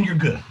 And so then you're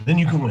good. Then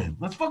you can win.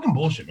 That's fucking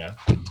bullshit, man.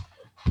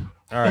 All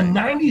right. In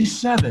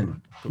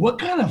 97, what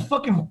kind of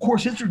fucking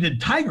course history did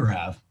Tiger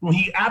have when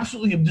he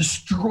absolutely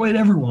destroyed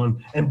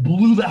everyone and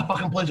blew that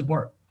fucking place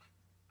apart?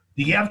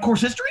 Did he have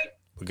course history?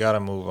 We got to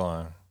move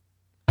on.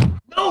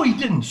 No, he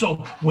didn't. So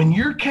when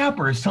your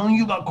capper is telling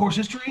you about course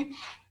history,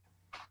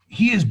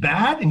 he is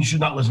bad, and you should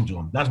not listen to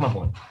him. That's my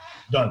point.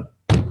 Done.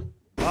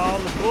 All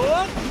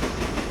aboard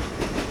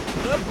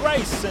the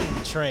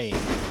Bryson train.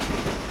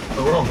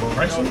 Oh, we're on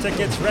Bryson? Your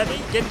tickets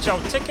ready? Get your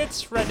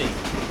tickets ready.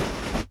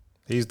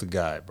 He's the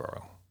guy,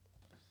 bro.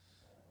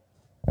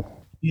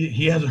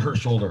 He has a hurt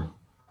shoulder.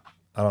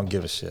 I don't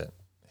give a shit.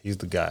 He's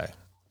the guy.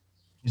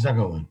 He's not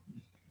going to win.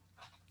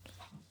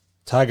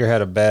 Tiger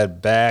had a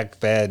bad back,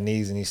 bad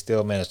knees, and he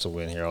still managed to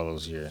win here all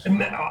those years.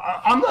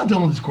 I'm not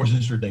done with this course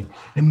history thing.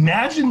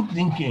 Imagine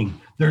thinking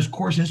there's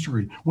course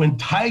history when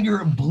Tiger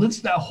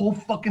blitzed that whole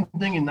fucking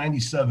thing in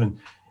 97,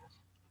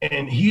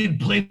 and he had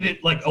played it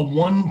a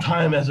one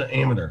time as an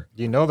amateur.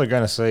 You know they're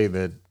going to say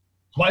that.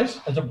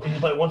 Twice? He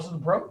played once as a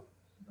pro?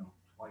 No,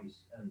 twice.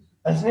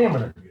 That's an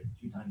amateur.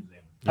 2 times amateur.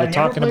 You're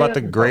talking about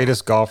the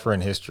greatest golfer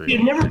in history. He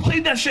never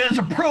played that shit as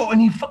a pro, and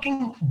he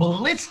fucking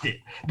blitzed it.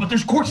 But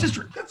there's course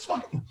history. That's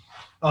fucking.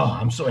 Oh,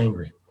 I'm so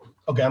angry.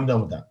 Okay, I'm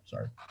done with that.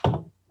 Sorry.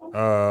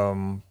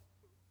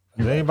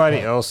 Is anybody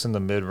else in the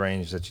mid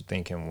range that you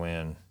think can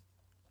win?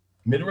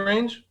 Mid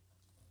range?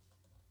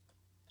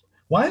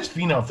 Why is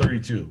Finau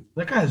 32?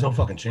 That guy has no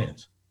fucking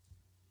chance.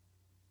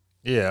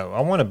 Yeah,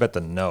 I want to bet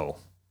the no.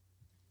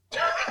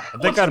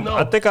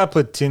 I think I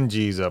put 10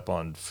 G's up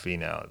on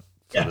Finau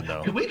for the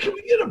no. Can we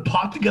get a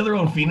pot together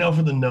on Finau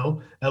for the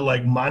no at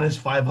like minus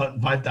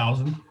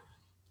 5,000?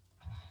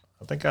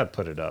 I think I'd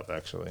put it up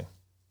actually.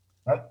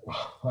 We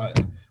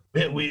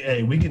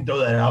can throw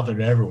that out there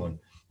to everyone.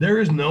 There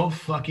is no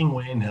fucking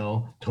way in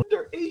hell.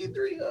 They're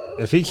 83.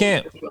 If he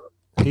can't,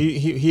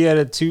 he had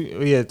a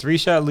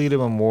 3-shot lead at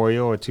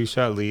Memorial or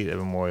 2-shot lead at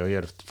Memorial. He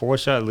had a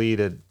 4-shot lead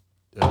at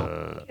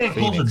can't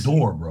close the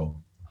door, bro.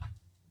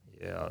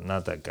 Yeah,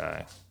 not that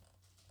guy.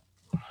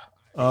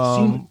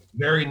 Seems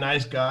very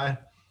nice guy.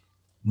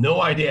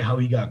 No idea how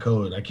he got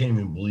code. I can't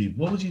even believe.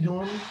 What was he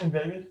doing in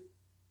Vegas?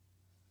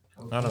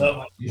 I don't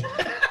know.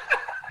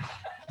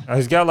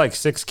 He's got like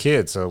 6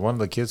 kids, so one of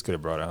the kids could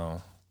have brought it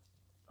home.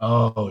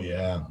 Oh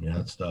yeah,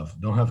 that's tough.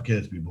 Don't have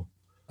kids, people.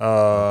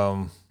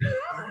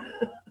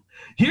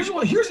 Here's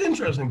the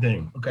interesting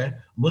thing. Okay, I'm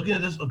looking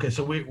at this. Okay,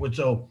 so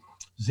so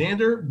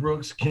Xander,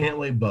 Brooks,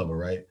 Cantlay, Bubba,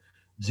 right?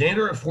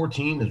 Xander at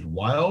 14 is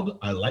wild.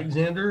 I like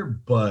Xander,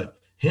 but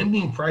him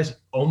being priced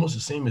almost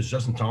the same as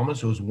Justin Thomas,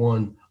 who has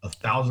won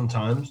 1,000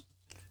 times,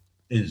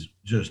 is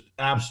just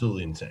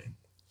absolutely insane.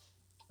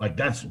 Like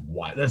that's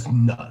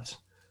nuts.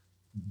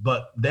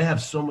 But they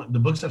have so much. The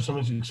books have so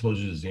much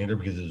exposure to Xander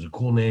because it's a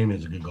cool name.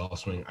 It's a good golf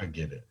swing. I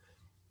get it.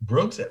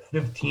 Brooks at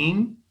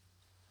 15,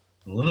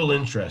 a little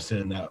interested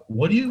in that.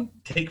 What do you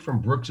take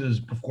from Brooks's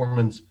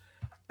performance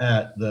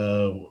at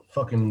the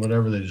fucking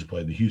whatever they just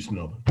played, the Houston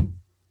Open?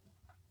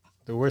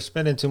 We're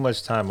spending too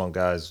much time on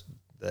guys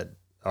that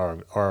are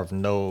of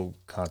no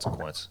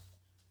consequence.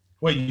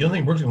 Wait, you don't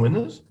think Brooks can win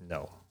this?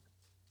 No.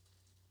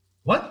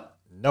 What?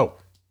 No.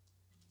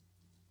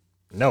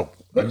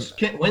 Brooks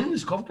can't win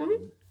this golf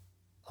tournament?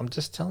 I'm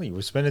just telling you,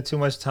 we're spending too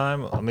much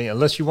time. I mean,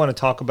 unless you want to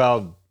talk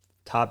about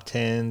top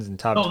 10s and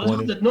top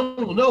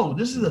 20s.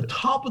 This is the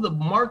top of the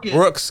market.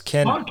 Brooks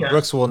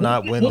will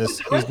not win this.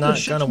 He's not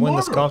going to win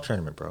this golf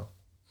tournament, bro.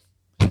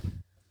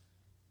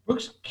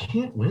 Brooks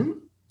can't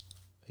win?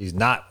 He's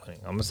not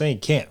winning. I'm not saying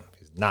he can't.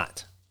 He's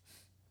not.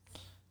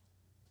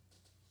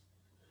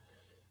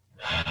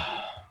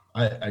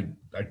 I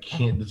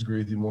can't disagree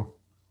with you more.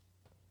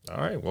 All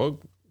right, well,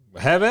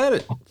 have at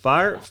it.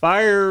 Fire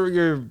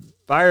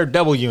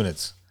double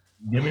units.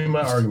 Give me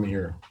my argument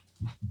here.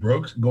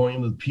 Brooks going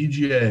into the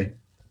PGA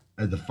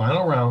at the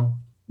final round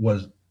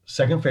was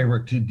second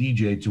favorite to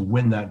DJ to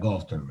win that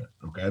golf tournament.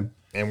 Okay.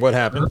 And what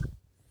happened?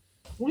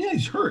 Well, yeah,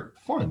 he's hurt.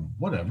 Fine,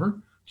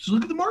 whatever. Just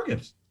look at the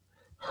markets.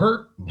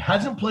 Hurt,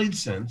 hasn't played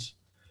since.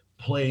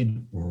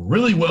 Played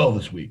really well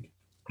this week.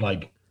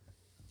 Like,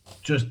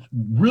 just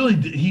really,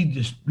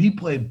 he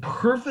played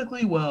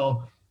perfectly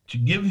well to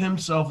give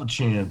himself a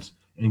chance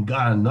and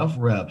got enough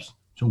reps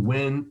to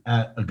win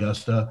at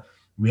Augusta.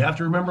 We have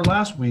to remember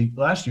last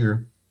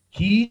year,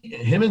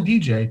 him and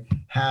DJ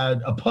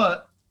had a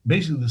putt,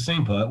 basically the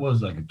same putt. It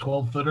was like a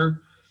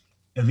 12-footer.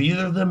 If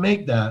either of them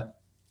make that,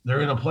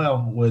 they're in a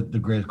playoff with the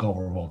greatest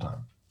golfer of all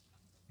time.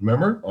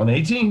 Remember, on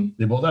 18,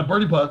 they both had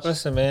birdie putts.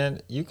 Listen,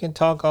 man, you can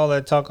talk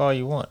all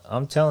you want.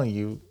 I'm telling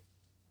you,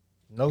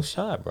 no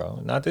shot, bro.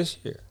 Not this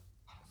year.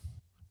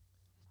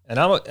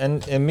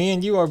 And me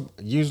and you are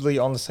usually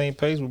on the same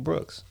page with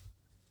Brooks.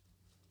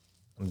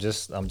 I'm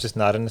just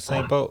not in the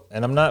same boat,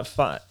 and I'm not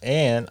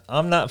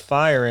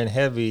firing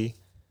heavy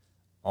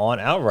on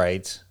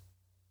outrights.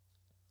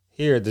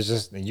 Here,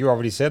 you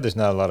already said there's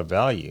not a lot of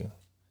value.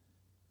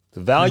 The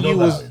value,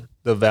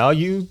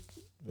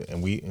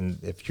 and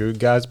if you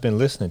guys been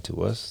listening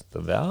to us,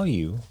 the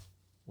value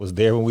was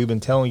there when we've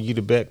been telling you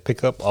to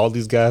pick up all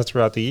these guys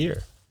throughout the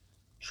year.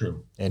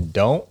 True. And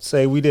don't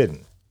say we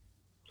didn't.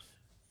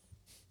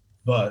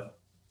 But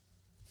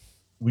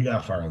we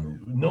got fire on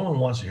them. No one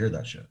wants to hear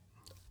that shit.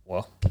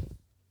 Well,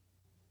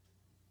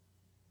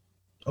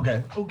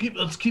 okay.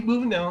 Let's keep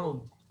moving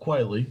down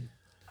quietly.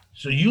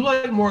 So you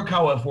like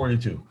Morikawa at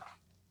 42?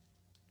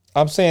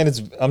 I'm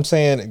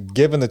saying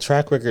given the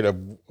track record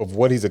of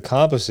what he's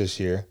accomplished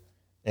this year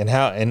and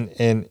how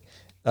and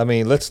I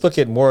mean, let's look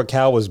at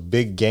Morikawa's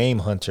big game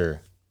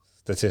hunter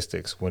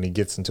statistics when he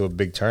gets into a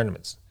big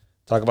tournaments.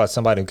 Talk about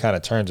somebody who kind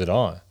of turns it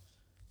on.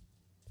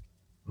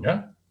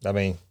 Yeah. I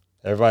mean,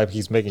 everybody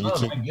keeps making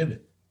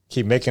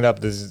keep making up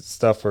this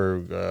stuff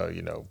for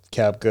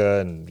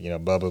Koepka and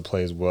Bubba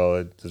plays well.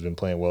 It has been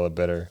playing well at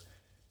better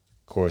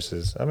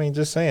courses. I mean,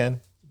 just saying,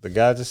 the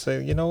guy just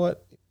say, you know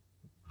what,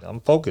 I'm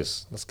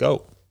focused. Let's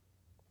go.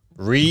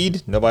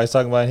 Reed, nobody's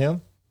talking about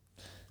him.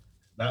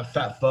 That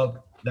fat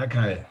fuck, that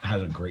guy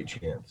has a great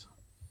chance.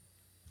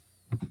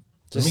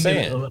 Just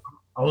saying.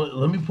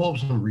 Let me pull up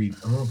some Reed.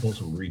 I'm gonna pull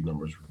some Reed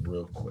numbers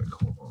real quick.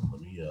 Hold on.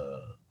 Let me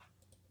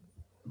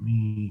Let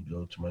me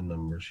go to my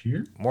numbers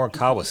here.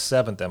 Morikawa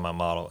 7th in my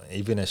model,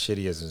 even as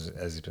shitty as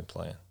he's been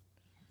playing.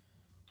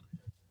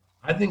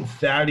 I think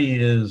Thaddy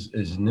is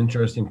an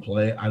interesting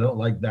play. I don't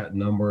like that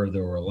number.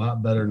 There were a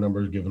lot better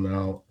numbers given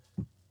out.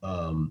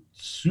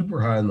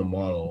 Super high in the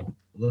model.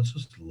 Let's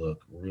just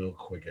look real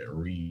quick at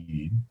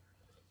Reed,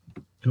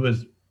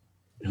 if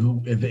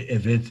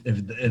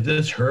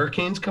this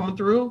hurricane's coming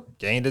through,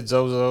 gained at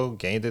Zozo,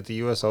 gained at the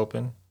U.S.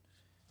 Open,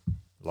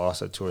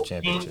 lost at Tour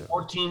Championship.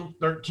 14,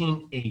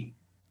 13, 8.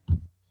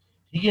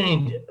 He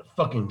gained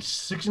fucking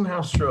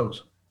 6.5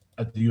 strokes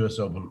at the U.S.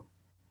 Open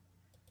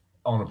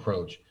on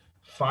approach,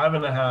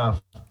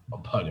 5.5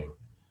 putting.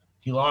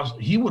 He lost.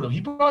 He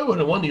probably would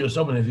have won the U.S.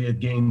 Open if he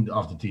had gained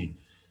off the tee.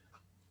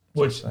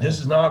 Which this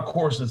is not a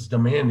course that's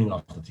demanding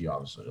off the tee,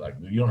 obviously. Like,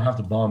 you don't have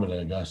to bomb it at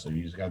Augusta.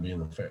 You just got to be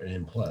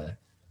in play.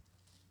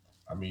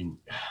 I mean,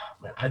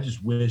 man, I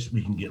just wish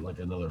we can get like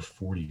another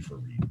 40 for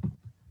Reed.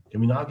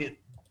 Can we not get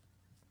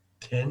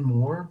 10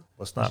 more?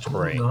 Let's not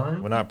pray.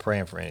 We're not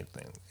praying for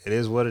anything. It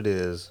is what it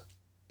is.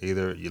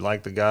 Either you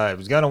like the guy. If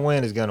he's going to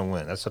win, he's going to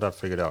win. That's what I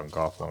figured out in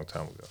golf a long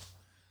time ago.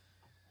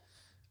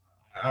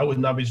 I would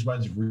not be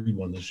surprised if Reed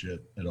won this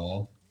shit at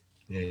all.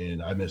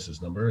 And I missed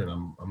this number, and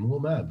I'm a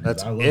little mad.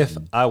 That's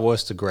I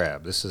was to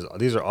grab.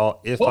 These are all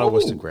if I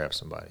was to grab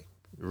somebody.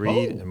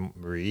 Reed,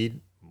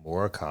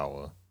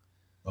 Morikawa,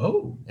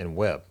 and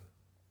Webb.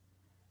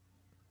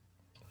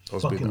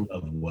 Those love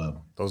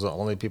Webb. Those are the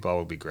only people I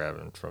would be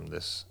grabbing from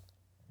this.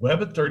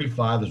 Webb at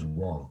 35 is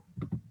wrong.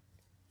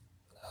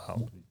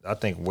 I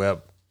think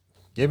Webb.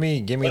 Give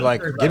me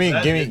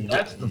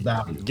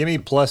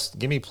plus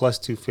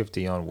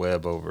 250 on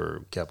Webb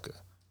over Koepka,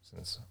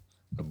 since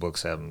the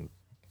books have him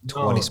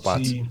 20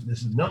 spots. See,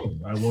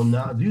 I will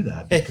not do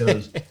that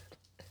because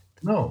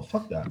no,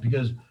 fuck that.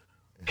 Because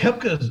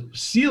Koepka's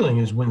ceiling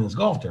is winning this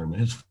golf tournament.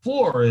 His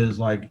floor is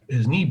like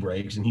his knee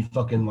breaks and he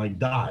fucking like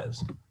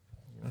dies.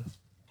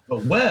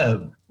 But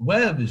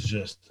Webb is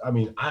just,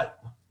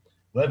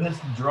 Webb hits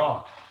the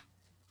draw.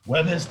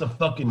 Webb hits the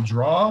fucking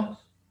draw,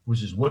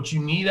 which is what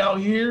you need out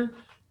here.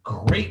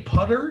 Great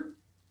putter.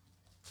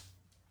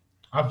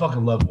 I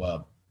fucking love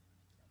Webb.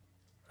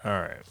 All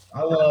right.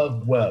 I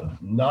love Webb.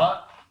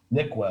 Not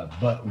Nick Webb,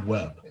 but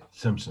Webb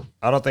Simpson.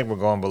 I don't think we're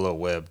going below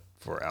Webb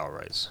for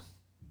outrights.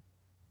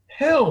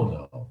 Hell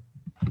no. All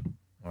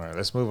right,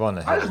 let's move on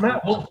to I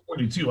Matt Wolf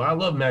 42. I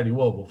love Matty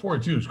Wolf, but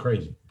 42 is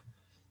crazy.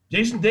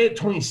 Jason Day at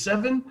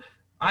 27.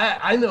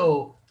 I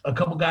know a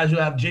couple guys who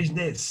have Jason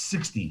Day at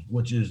 60,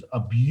 which is a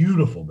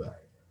beautiful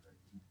bet.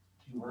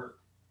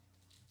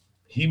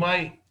 He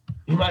might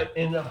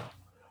end up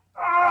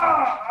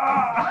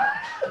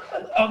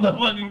on the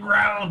fucking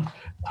ground.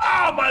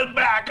 My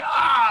back.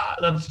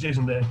 That's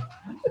Jason Day.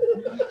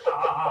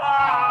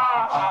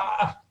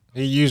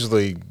 He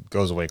usually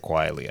goes away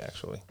quietly,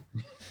 actually.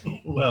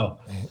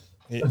 Well,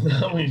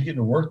 when he's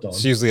getting worked on.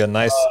 It's usually a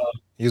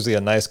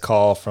nice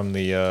call from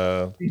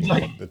the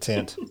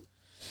tent.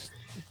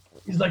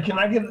 He's like, can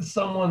I get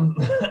someone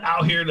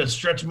out here to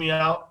stretch me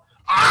out?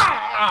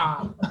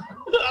 Oh,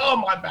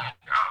 my back.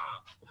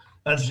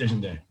 That's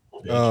Jason Day.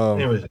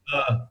 Anyways,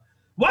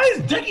 why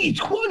is Decky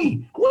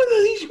 20?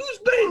 Who's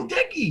betting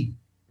Decky?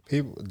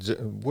 People,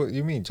 what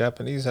you mean?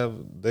 Japanese like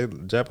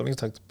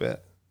to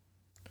bet.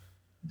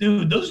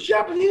 Dude, those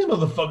Japanese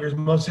motherfuckers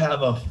must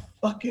have a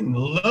fucking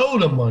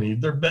load of money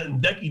if they're betting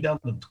Decky down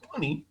to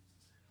 20.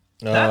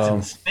 That's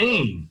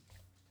insane.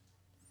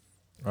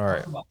 All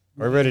right,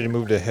 we're ready to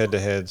move to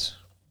head-to-heads.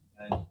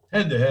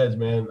 Head-to-heads,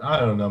 man. I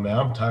don't know, man.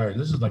 I'm tired.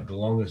 This is like the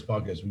longest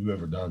podcast we've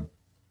ever done.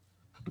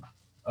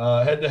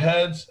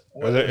 Head-to-heads.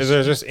 Is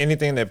there just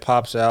anything that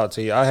pops out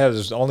to you?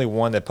 There's only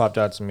one that popped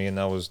out to me, and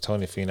that was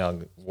Tony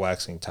Finau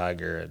waxing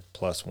Tiger at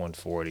plus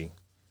 140.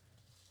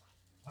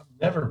 I'm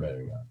never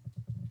betting that.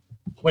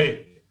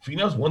 Wait,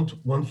 Finau's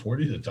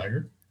 140 to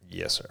Tiger?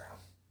 Yes, sir.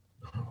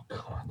 Oh,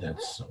 God,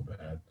 that's so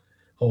bad.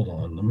 Hold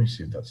on. Let me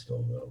see if that's still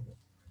available.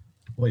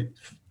 Wait,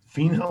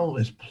 Finau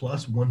is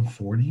plus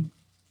 140?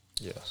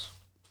 Yes.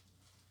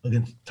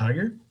 Against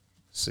Tiger?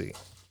 See.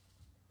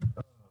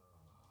 That's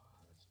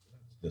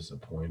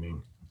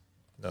disappointing.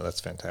 No, that's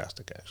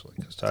fantastic, actually,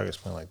 because Tiger's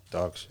playing like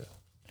dog shit.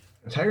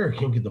 Tiger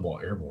can't get the ball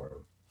airborne.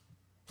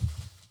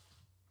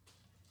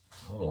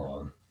 Hold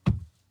on.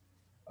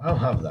 I don't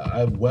have that. I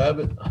have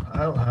Webb.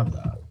 I don't have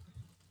that.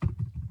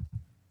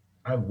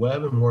 I have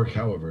Webb and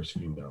Morikawa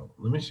versus Finau.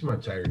 Let me see my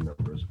Tiger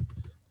numbers.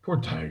 Poor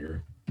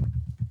Tiger.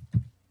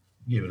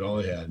 Gave it all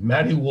he had.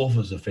 Matty Wolf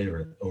is a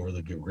favorite over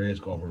the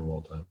greatest golfer of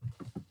all time.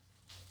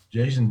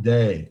 Jason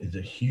Day is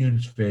a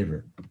huge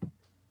favorite.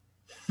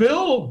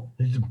 Phil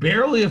is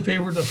barely a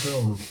favorite to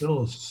Phil.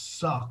 Phil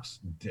sucks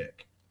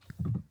dick.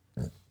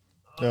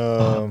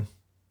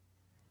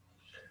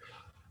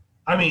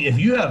 If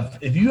you have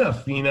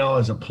Finau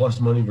as a plus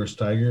money versus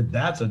Tiger,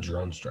 that's a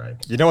drone strike.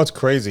 You know what's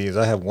crazy is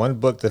I have one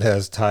book that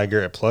has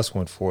Tiger at plus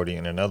 140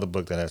 and another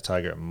book that has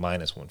Tiger at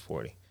minus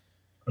 140.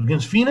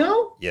 Against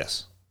Finau?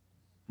 Yes.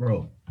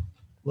 Bro,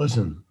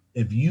 listen,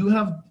 if you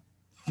have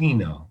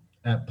Finau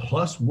at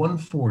plus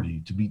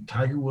 140 to beat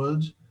Tiger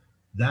Woods,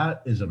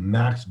 that is a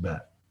max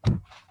bet.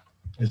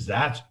 Because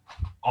that's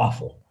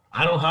awful.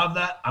 I don't have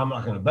that. I'm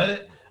not going to bet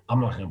it. I'm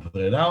not going to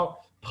put it out.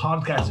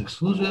 Podcast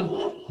exclusive.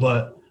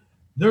 But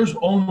there's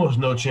almost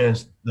no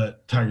chance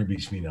that Tiger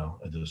beats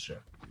Finau at this show.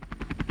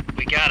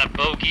 We got a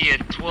bogey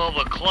at 12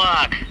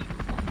 o'clock.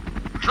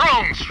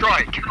 Drone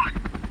strike.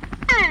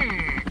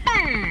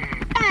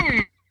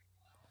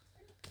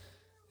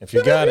 If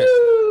you got it.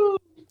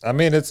 I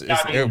mean,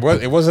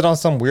 it wasn't on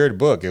some weird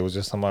book. It was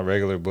just on my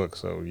regular book.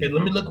 So hey,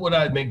 let me look what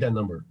I'd make that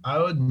number. I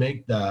would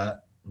make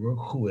that real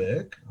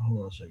quick.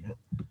 Hold on a second.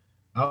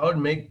 I would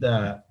make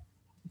that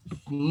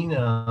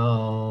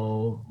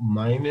Finau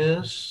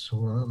minus.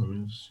 Hold on, let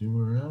me see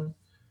where we're at.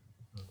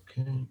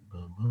 Okay.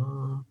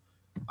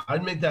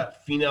 I'd make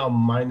that Finau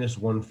minus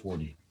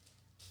 140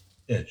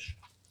 ish.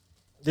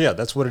 Yeah,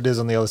 that's what it is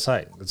on the other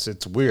side.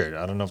 It's weird.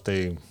 I don't know if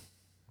they.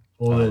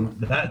 Well, then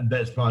that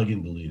bet's probably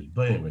getting deleted.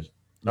 But anyways,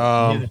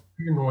 neither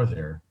here nor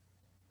there.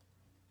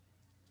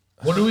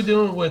 What are we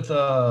doing with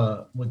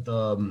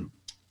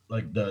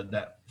like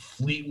that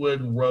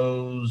Fleetwood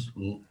Rose,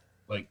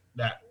 like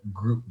that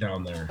group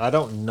down there? I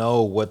don't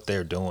know what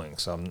they're doing,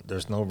 so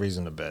there's no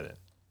reason to bet it.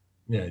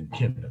 Yeah, you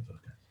can't bet those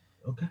guys.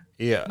 Okay.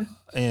 Yeah,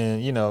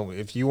 and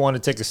if you want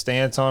to take a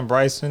stance on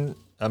Bryson,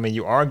 I mean,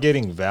 you are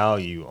getting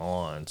value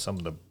on some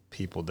of the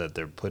people that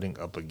they're putting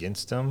up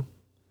against him.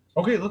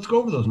 Okay, let's go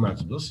over those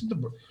matches.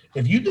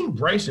 If you think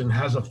Bryson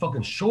has a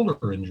fucking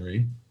shoulder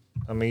injury,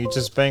 I mean, you're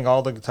just paying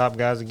all the top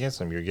guys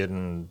against him. You're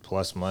getting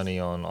plus money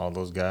on all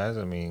those guys.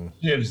 I mean,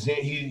 yeah,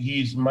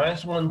 he's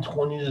minus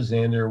 120 to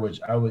Xander,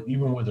 which I would,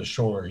 even with a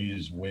shoulder,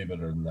 he's way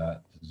better than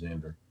that to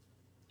Xander.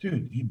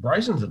 Dude,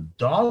 Bryson's a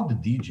dog to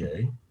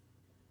DJ.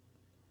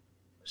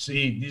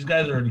 See, these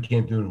guys already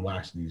came through and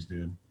waxed these,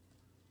 dude.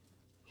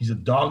 He's a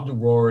dog to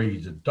Rory.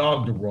 He's a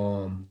dog to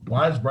Rahm.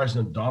 Why is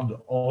Bryson a dog to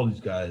all these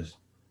guys?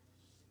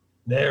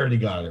 They already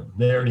got him.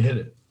 They already hit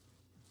it.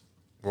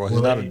 Well,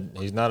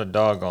 he's not a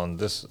dog on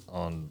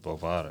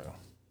Bovado.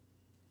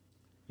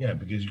 Yeah,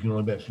 because you can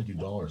only bet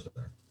 $50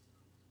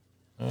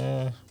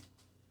 there.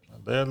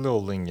 They're a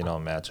little lenient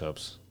on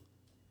matchups.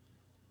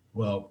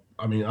 Well,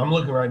 I mean, I'm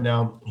looking right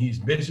now. He's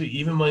basically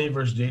even money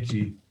versus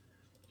JT.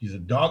 He's a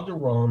dog to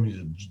Rahm.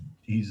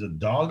 He's a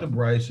dog to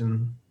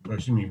Bryson. Or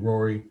excuse me,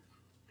 Rory.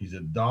 He's a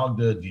dog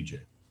to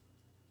DJ.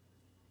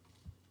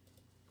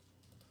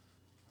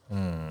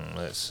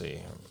 Let's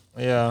see.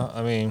 Yeah,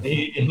 I mean, and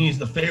he's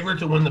the favorite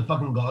to win the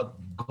fucking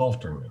golf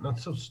tournament.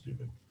 That's so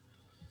stupid.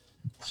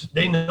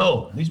 They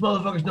know. These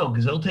motherfuckers know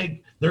because they'll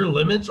take their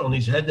limits on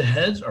these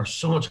head-to-heads are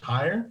so much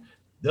higher.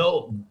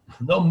 They'll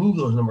move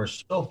those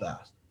numbers so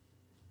fast.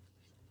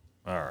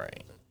 All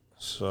right.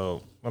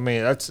 So I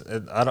mean, I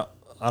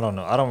don't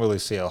know. I don't really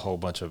see a whole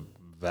bunch of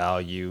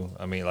value.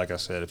 I mean, like I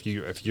said, if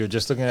you're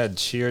just looking at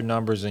sheer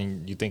numbers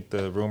and you think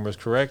the rumor is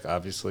correct,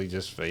 obviously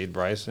just fade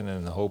Bryson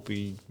and hope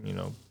he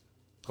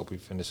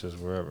finishes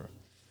wherever.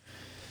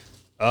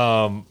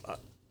 I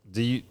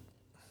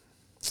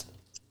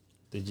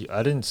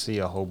didn't see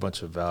a whole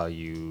bunch of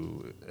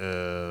value.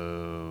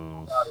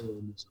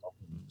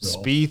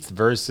 Spieth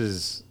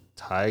versus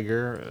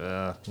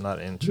Tiger.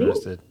 Not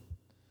interested.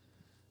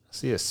 I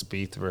see a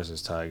Spieth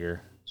versus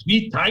Tiger.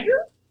 Spieth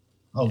Tiger?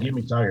 Oh, give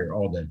me Tiger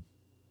all day.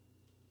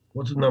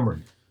 What's the number?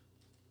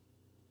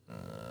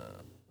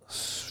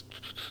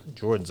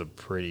 Jordan's a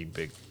pretty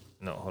big.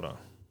 No, hold on.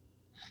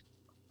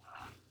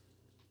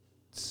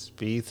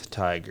 Spieth,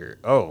 Tiger.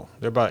 Oh,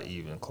 they're about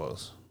even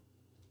close.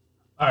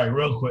 All right,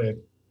 real quick.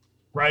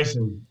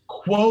 Bryson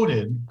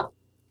quoted,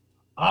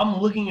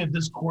 I'm looking at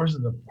this course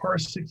as a par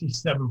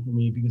 67 for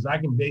me because I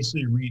can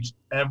basically reach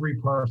every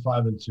par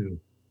 5 and 2.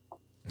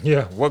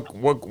 Yeah, what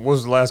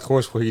was the last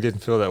course where he didn't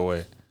feel that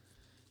way?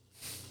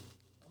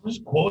 I'm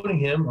just quoting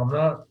him. I'm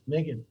not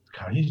making.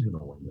 God, he's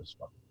gonna win this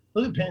fucking.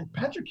 Look at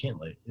Patrick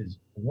Cantlay is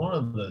one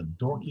of the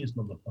dorkiest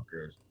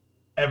motherfuckers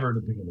ever to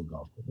pick up a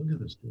golf club. Look at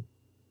this dude.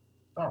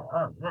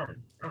 I'm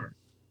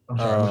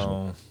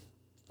sorry.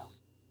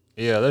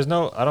 Yeah,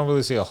 I don't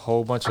really see a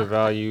whole bunch of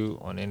value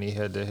on any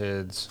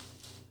head-to-heads.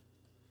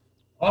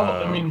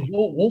 I mean,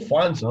 we'll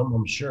find some,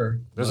 I'm sure.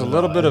 There's a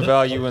little bit of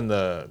value in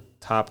the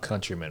top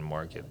countryman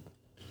market.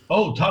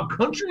 Oh, top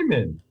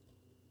countryman.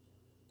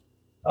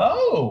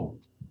 Oh.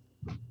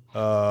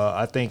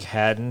 I think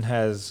Haddon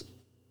has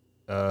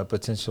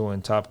potential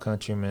in top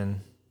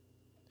countryman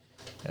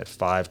at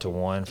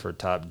 5-1 for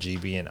top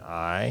GB and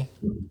I.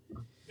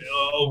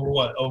 Over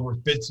what? Over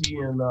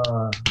Fitzy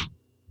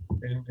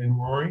and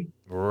Rory?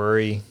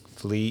 Rory,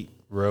 Fleet,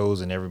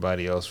 Rose, and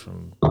everybody else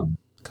from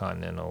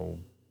Continental,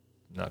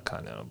 not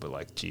Continental, but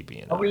like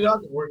GB and I. We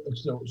not?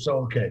 So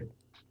okay.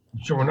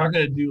 So we're not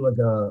going to do like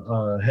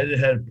a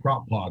head-to-head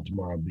prop pod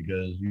tomorrow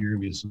because you're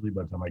going to be asleep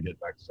by the time I get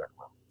back to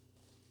Sacramento.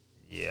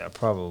 Yeah,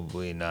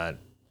 probably not.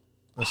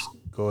 Let's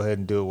go ahead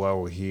and do it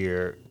while we're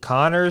here.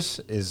 Connors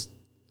is,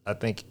 I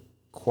think,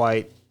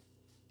 quite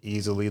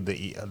easily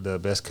the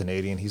best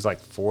Canadian. He's like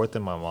 4th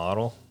in my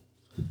model.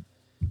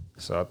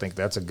 So I think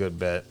that's a good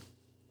bet.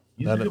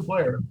 He's a good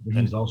player, but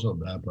he's also a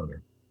bad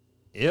putter.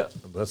 Yeah,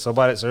 but so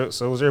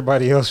is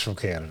everybody else from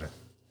Canada.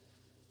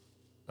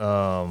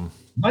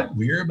 Mike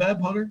Weir a bad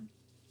putter?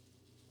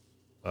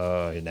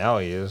 Now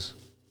he is.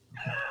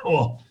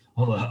 Well,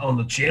 on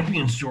the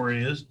Champions Tour he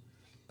is.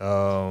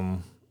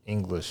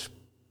 English.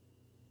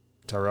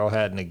 Tyrrell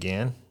Hatton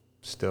again.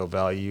 Still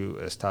value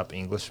as top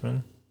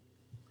Englishman.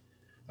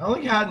 I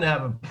think Hatton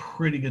have a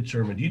pretty good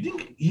tournament. Do you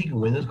think he can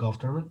win this golf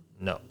tournament?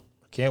 No,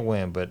 can't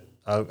win, but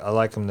I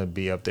like him to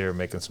be up there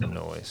making some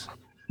noise.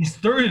 He's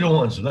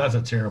 30-1, so that's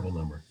a terrible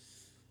number.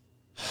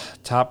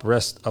 Top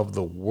rest of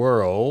the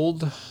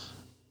world.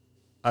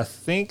 I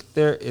think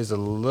there is a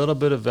little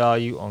bit of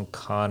value on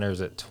Connors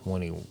at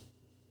 20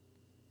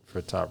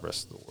 for top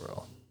rest of the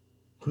world.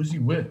 Who's he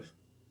with?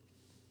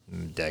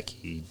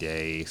 Decky,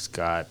 Day,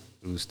 Scott,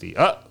 Usti.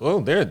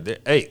 There.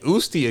 Hey,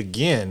 Usti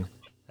again.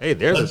 Hey,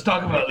 Let's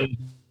talk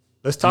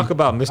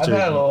about Mr. I've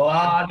had a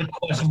lot of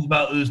questions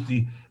about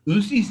Usti.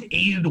 Usti's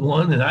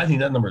 80-1, and I think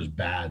that number is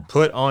bad.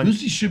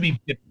 Usti should be.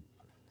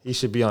 He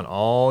should be on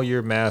all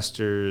your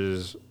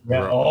Masters.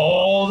 Yeah,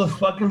 all the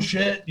fucking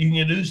shit you can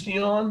get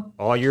Usti on.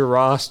 All your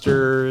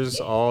rosters,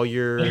 all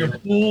your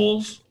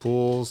pools.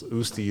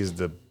 Usti is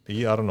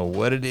I don't know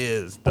what it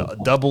is. The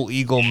double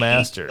Eagle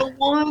Master. The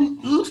one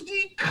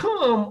Usti,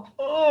 come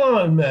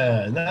on,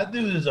 man. That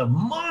dude is a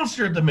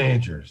monster at the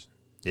majors.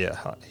 Yeah,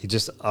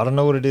 I don't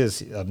know what it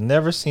is. I've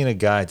never seen a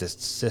guy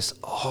that's just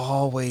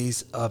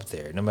always up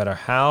there, no matter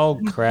how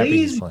crappy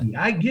he's playing.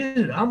 I get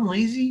it. I'm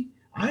lazy.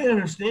 I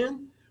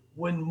understand.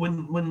 When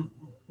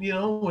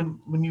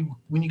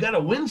you got to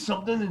win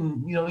something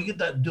and you get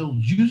those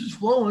juices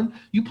flowing,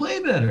 you play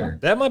better.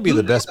 That might be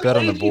the best bet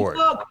on the board.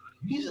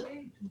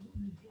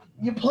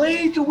 You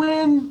play to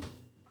win.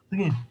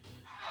 Again,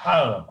 I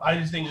don't know. I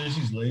just think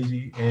Usti's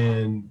lazy,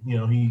 and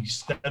he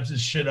steps his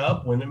shit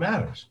up when it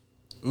matters.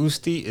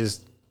 Usti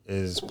is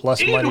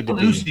plus money to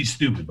be. Usti's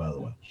stupid, by the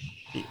way.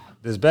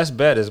 His best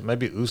bet is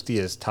maybe Usti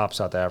is top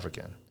South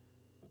African.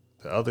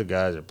 The other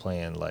guys are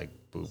playing like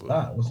boo boo.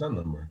 What's that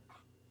number?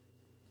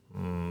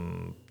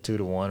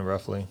 2-1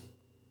 roughly.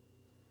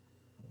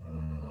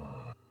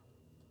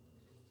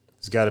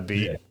 It's got to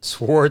be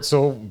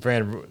Schwartzel,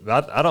 Van.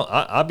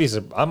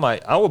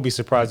 I will be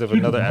surprised if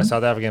another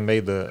South African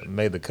made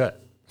the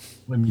cut.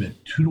 Wait a minute,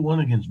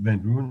 2-1 against Van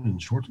Grunen and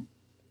Schwartzel.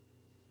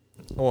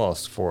 Well,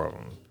 it's four of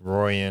them: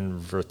 Royan,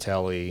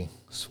 Vertelli,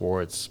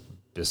 Swartz,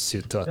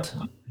 Bisutut.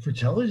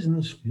 Vertelli's in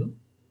this field.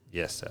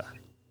 Yes, sir.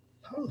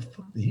 How the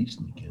fuck did he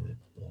sneak in it?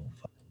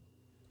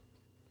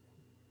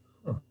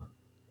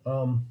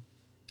 Huh.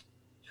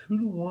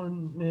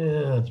 2-1.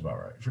 Yeah, that's about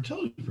right.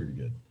 Vertelli's pretty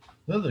good.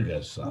 The other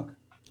guys suck.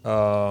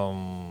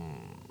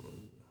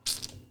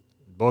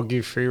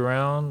 Bogey free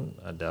round?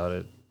 I doubt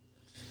it.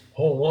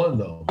 Hole one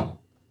though.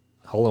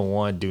 Hole in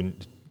one,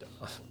 dude.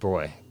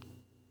 Boy,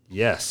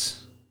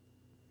 yes.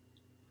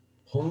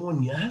 Hole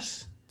one,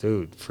 yes.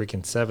 Dude,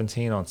 freaking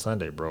 17 on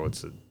Sunday, bro.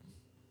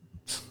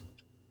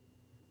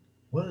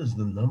 What is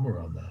the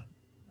number on that?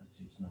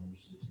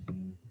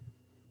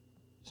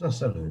 It's not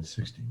 7, it's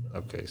 16.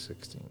 Okay,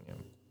 16. Yeah.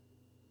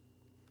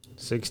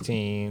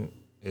 16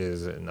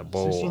 is in the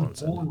bowl 16, on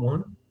Sunday.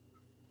 4-1.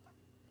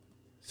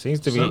 Seems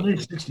to be Sunday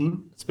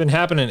 16. It's been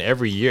happening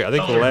every year. I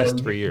think the last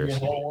 3 years.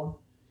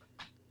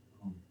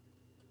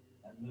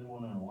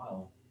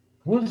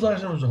 When's the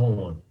last time it was a hole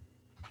one?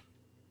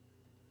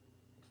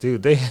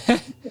 Dude, they have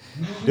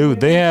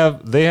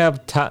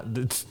top.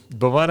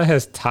 Bovada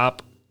has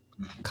top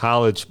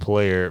college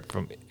player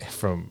from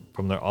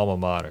their alma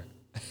mater.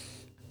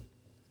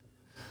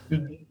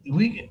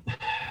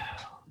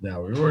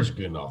 Now we're just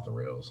getting off the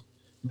rails.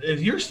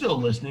 If you're still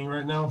listening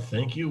right now,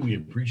 thank you. We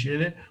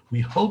appreciate it. We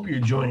hope you're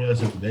joining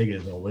us in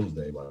Vegas on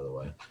Wednesday, by the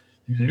way.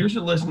 If you're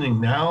still listening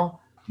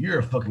now, you're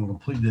a fucking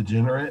complete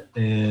degenerate,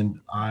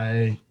 and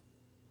I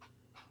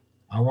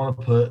want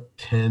to put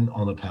 10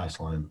 on the pass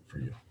line for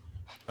you.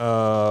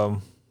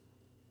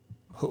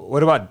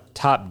 What about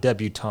top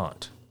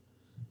debutante?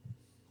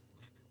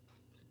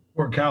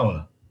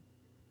 Morikawa.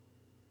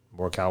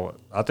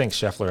 I think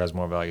Scheffler has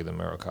more value than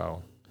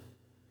Morikawa.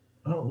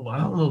 I don't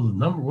know the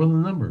number. What are the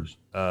numbers?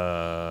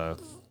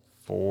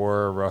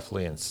 4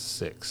 roughly and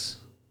 6.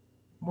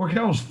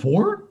 Morikawa's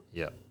 4?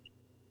 Yep.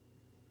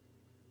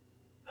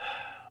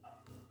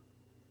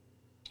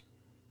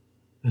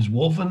 Is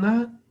Wolf in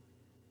that?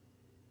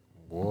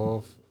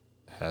 Wolf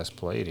has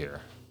played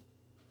here.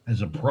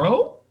 As a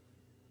pro?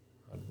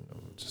 I'm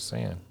just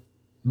saying.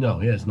 No,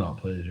 he has not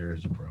played here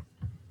as a pro.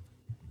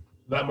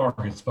 That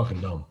market's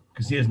fucking dumb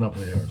because he has not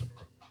played here as a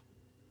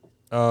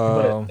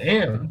pro.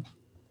 And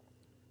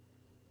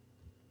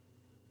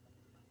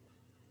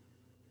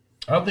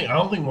I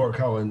don't think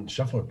Morikawa and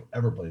Scheffler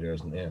ever played here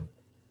as an AM.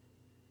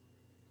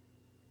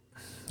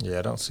 Yeah,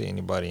 I don't see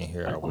anybody in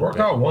here.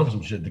 Morikawa won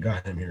some shit that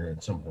got him here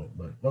at some point,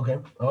 but okay.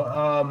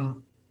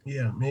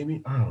 Yeah,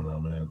 maybe. I don't know,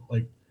 man.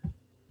 Like,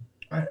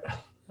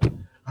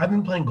 I've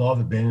been playing golf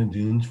at Bandon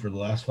Dunes for the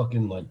last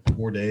fucking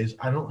 4 days.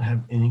 I don't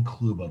have any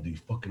clue about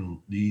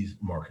these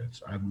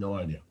markets. I have no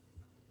idea.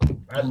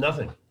 I have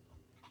nothing.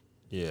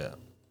 Yeah.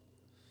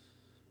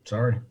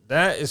 Sorry.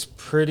 That is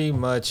pretty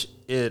much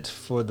it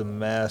for the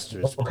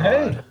Masters.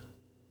 Okay. Pod.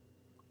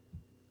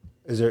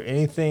 Is there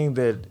anything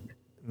that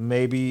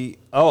maybe?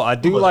 Oh, I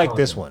do like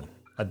this one.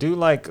 I do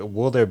like,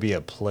 will there be a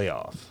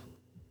playoff?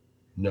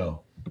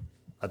 No.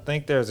 I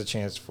think there's a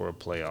chance for a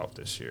playoff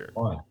this year.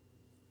 Why?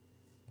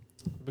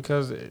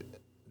 Because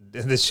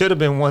there should have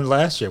been one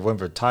last year. It wasn't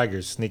for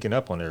Tigers sneaking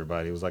up on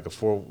everybody. It was like a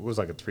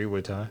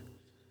 3-way tie.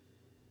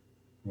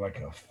 Like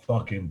a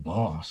fucking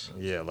boss.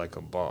 Yeah, like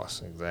a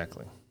boss,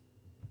 exactly.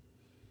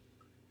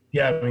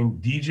 Yeah, I mean,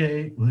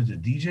 DJ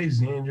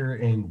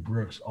Xander and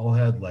Brooks all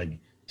had like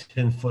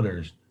 10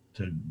 footers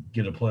to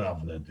get a playoff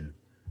with that dude.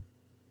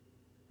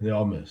 And they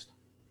all missed.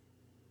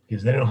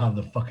 Because they don't have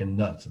the fucking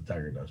nuts that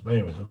Tiger does. But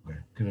anyways, okay,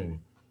 continue.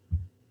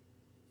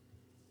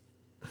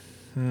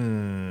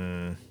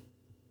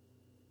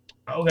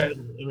 Okay, I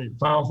mean,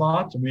 final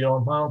thoughts? Are we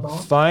on final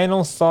thoughts?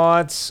 Final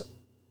thoughts.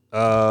 We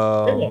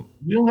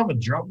don't have a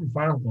drop for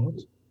final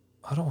thoughts.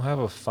 I don't have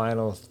a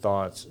final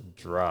thoughts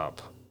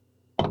drop.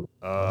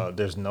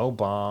 There's no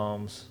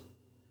bombs.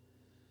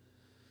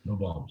 No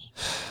bombs.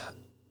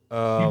 You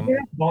can't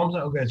have bombs.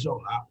 Okay,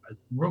 so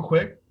real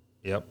quick.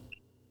 Yep.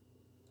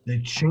 They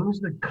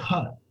changed the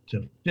cut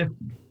to 50,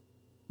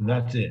 and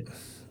that's it.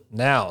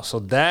 Now,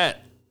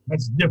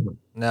 that's different.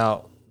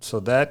 Now, so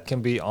that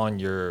can be on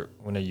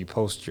when you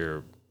post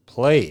your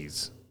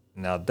plays.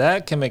 Now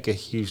that can make a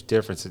huge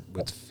difference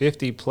with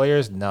 50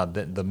 players. Now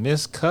the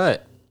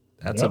miscut,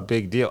 that's a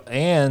big deal,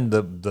 and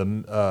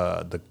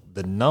the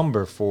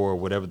number for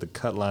whatever the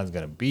cut line is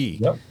going to be.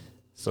 Yep.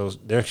 So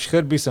there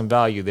should be some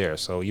value there.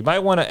 So you might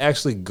want to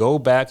actually go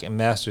back in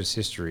Masters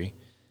history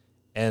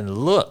and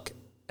look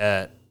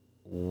at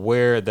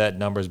where that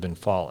number's been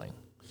falling.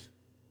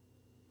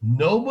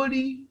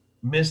 Nobody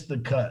missed the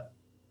cut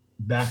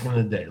back in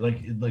the day.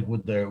 Like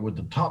with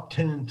the top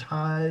 10 in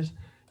ties,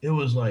 it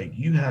was like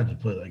you had to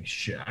play like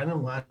shit. I know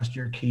last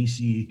year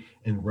Casey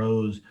and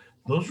Rose,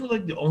 those were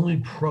like the only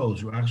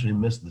pros who actually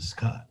missed this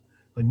cut.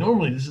 Like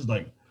normally this is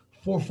like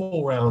 4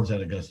 full rounds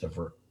at Augusta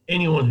for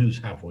anyone who's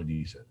halfway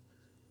decent.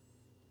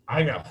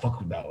 I got fucked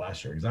with that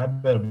last year because I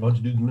bet a bunch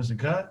of dudes missed a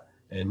cut,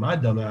 and my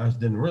dumbass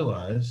didn't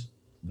realize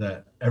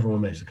that everyone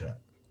makes a cut.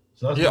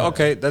 So that's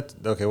okay. That's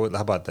okay. Well,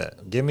 how about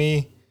that? Give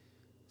me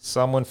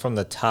someone from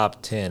the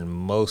top 10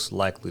 most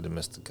likely to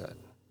miss the cut.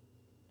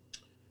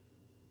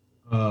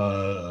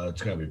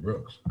 It's gotta be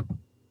Brooks.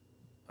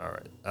 All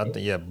right. I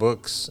think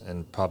Brooks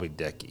and probably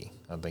Decky.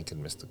 I think could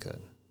miss the cut.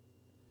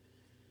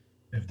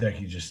 If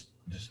Decky just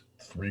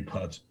 3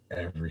 putts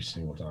every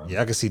single time.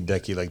 Yeah, I can see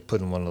Decky like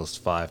putting one of those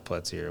 5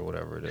 putts here or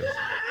whatever it is.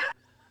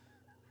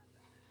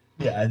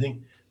 Yeah, I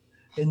think,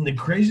 and the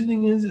crazy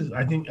thing is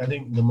I think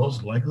the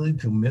most likely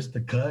to miss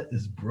the cut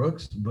is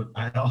Brooks, but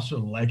I also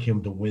like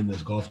him to win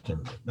this golf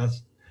tournament.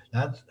 That's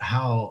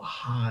how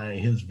high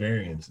his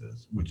variance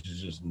is, which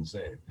is just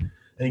insane.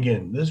 And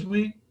again, this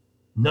week,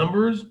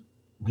 numbers,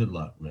 good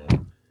luck,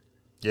 man.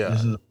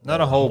 Yeah,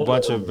 not a whole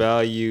bunch of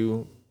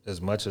value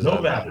as much as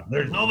value.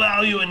 There's no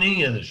value in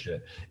any of this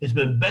shit. It's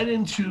been bet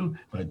into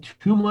by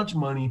too much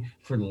money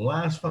for the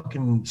last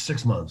fucking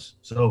 6 months.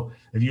 So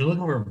if you're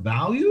looking for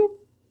value,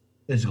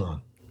 it's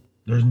gone.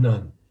 There's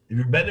none. If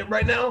you're betting it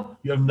right now,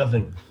 you have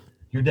nothing.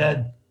 You're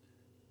dead.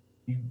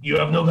 You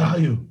have no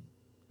value.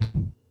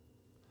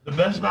 The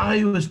best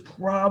value is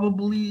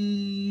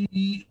probably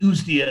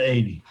Usti at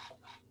 80.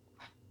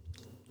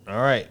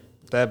 All right.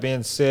 That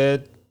being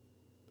said,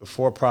 the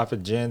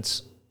for-profit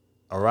gents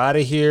are out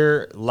of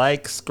here.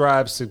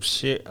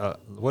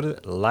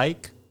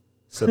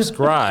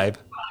 Subscribe,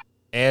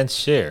 and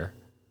share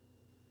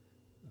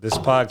this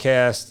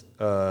podcast.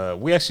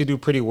 We actually do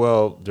pretty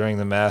well during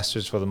the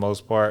Masters for the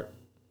most part.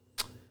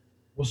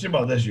 We'll see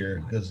about this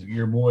year because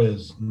your boy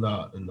is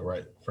not in the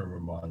right frame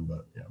of mind,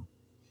 but yeah.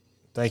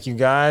 Thank you,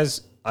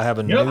 guys. I have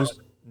a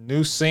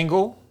new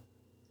single.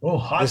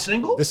 Oh,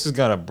 single? This is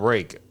gonna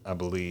break, I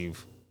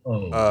believe.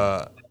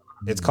 Oh.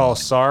 It's called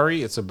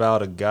Sorry. It's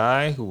about a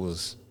guy who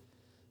was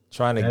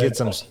trying to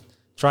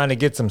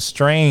get some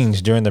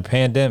strange during the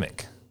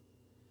pandemic.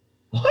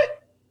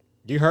 What?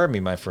 You heard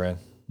me, my friend.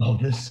 Oh,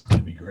 this is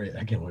gonna be great.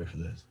 I can't wait for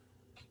this.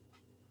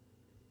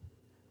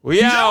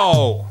 We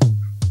out.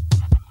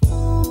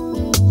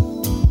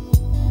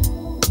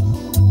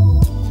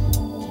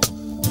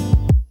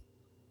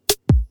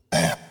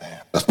 Damn,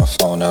 left my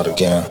phone out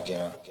again.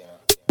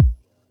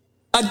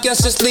 I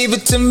guess just leave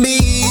it to me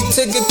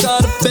to get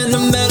caught up in the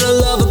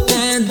middle of a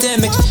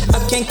pandemic. I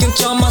can't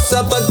control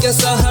myself, I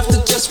guess I'll have to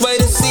just wait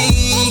and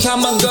see how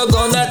my girl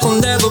gon' act will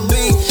never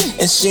be.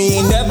 And she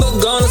ain't never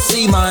gonna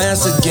see my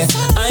ass again.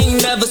 I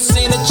ain't never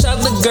seen a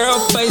chocolate girl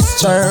face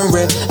turn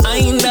red.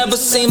 I ain't never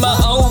seen my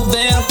old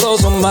van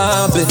clothes on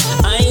my bed.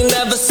 I ain't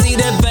never see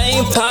that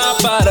vein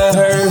pop out of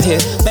her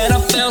head. Man, I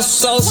felt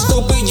so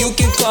stupid, you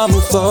can call me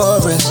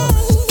Forrest.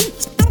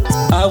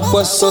 I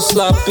was so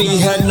sloppy,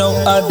 had no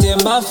idea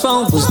my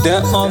phone was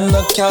there on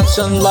the couch,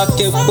 unlocked,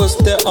 it was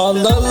there all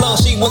along.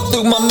 She went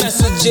through my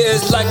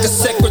messages like a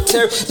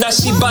secretary. Now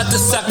she bout to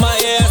sack my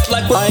ass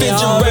like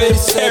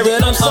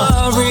refrigerator. I'm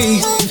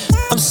sorry,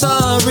 I'm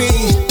sorry,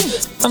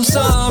 I'm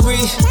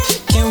sorry.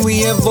 Can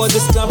we avoid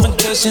this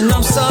confrontation?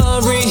 I'm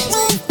sorry,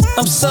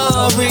 I'm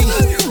sorry,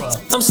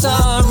 I'm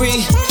sorry.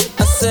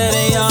 I said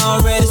they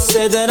already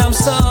said that I'm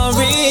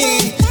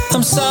sorry, I'm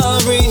I'm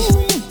sorry.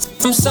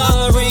 I'm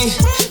sorry.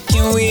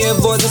 Can we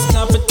avoid this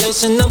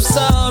confrontation? I'm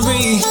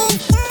sorry.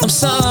 I'm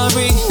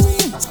sorry.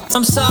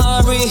 I'm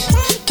sorry.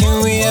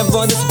 Can we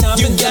avoid this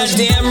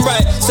confrontation? You goddamn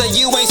right. So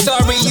you ain't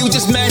sorry. You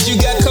just mad you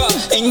got caught.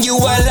 And you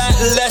a lot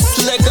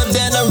less liquor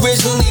than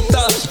originally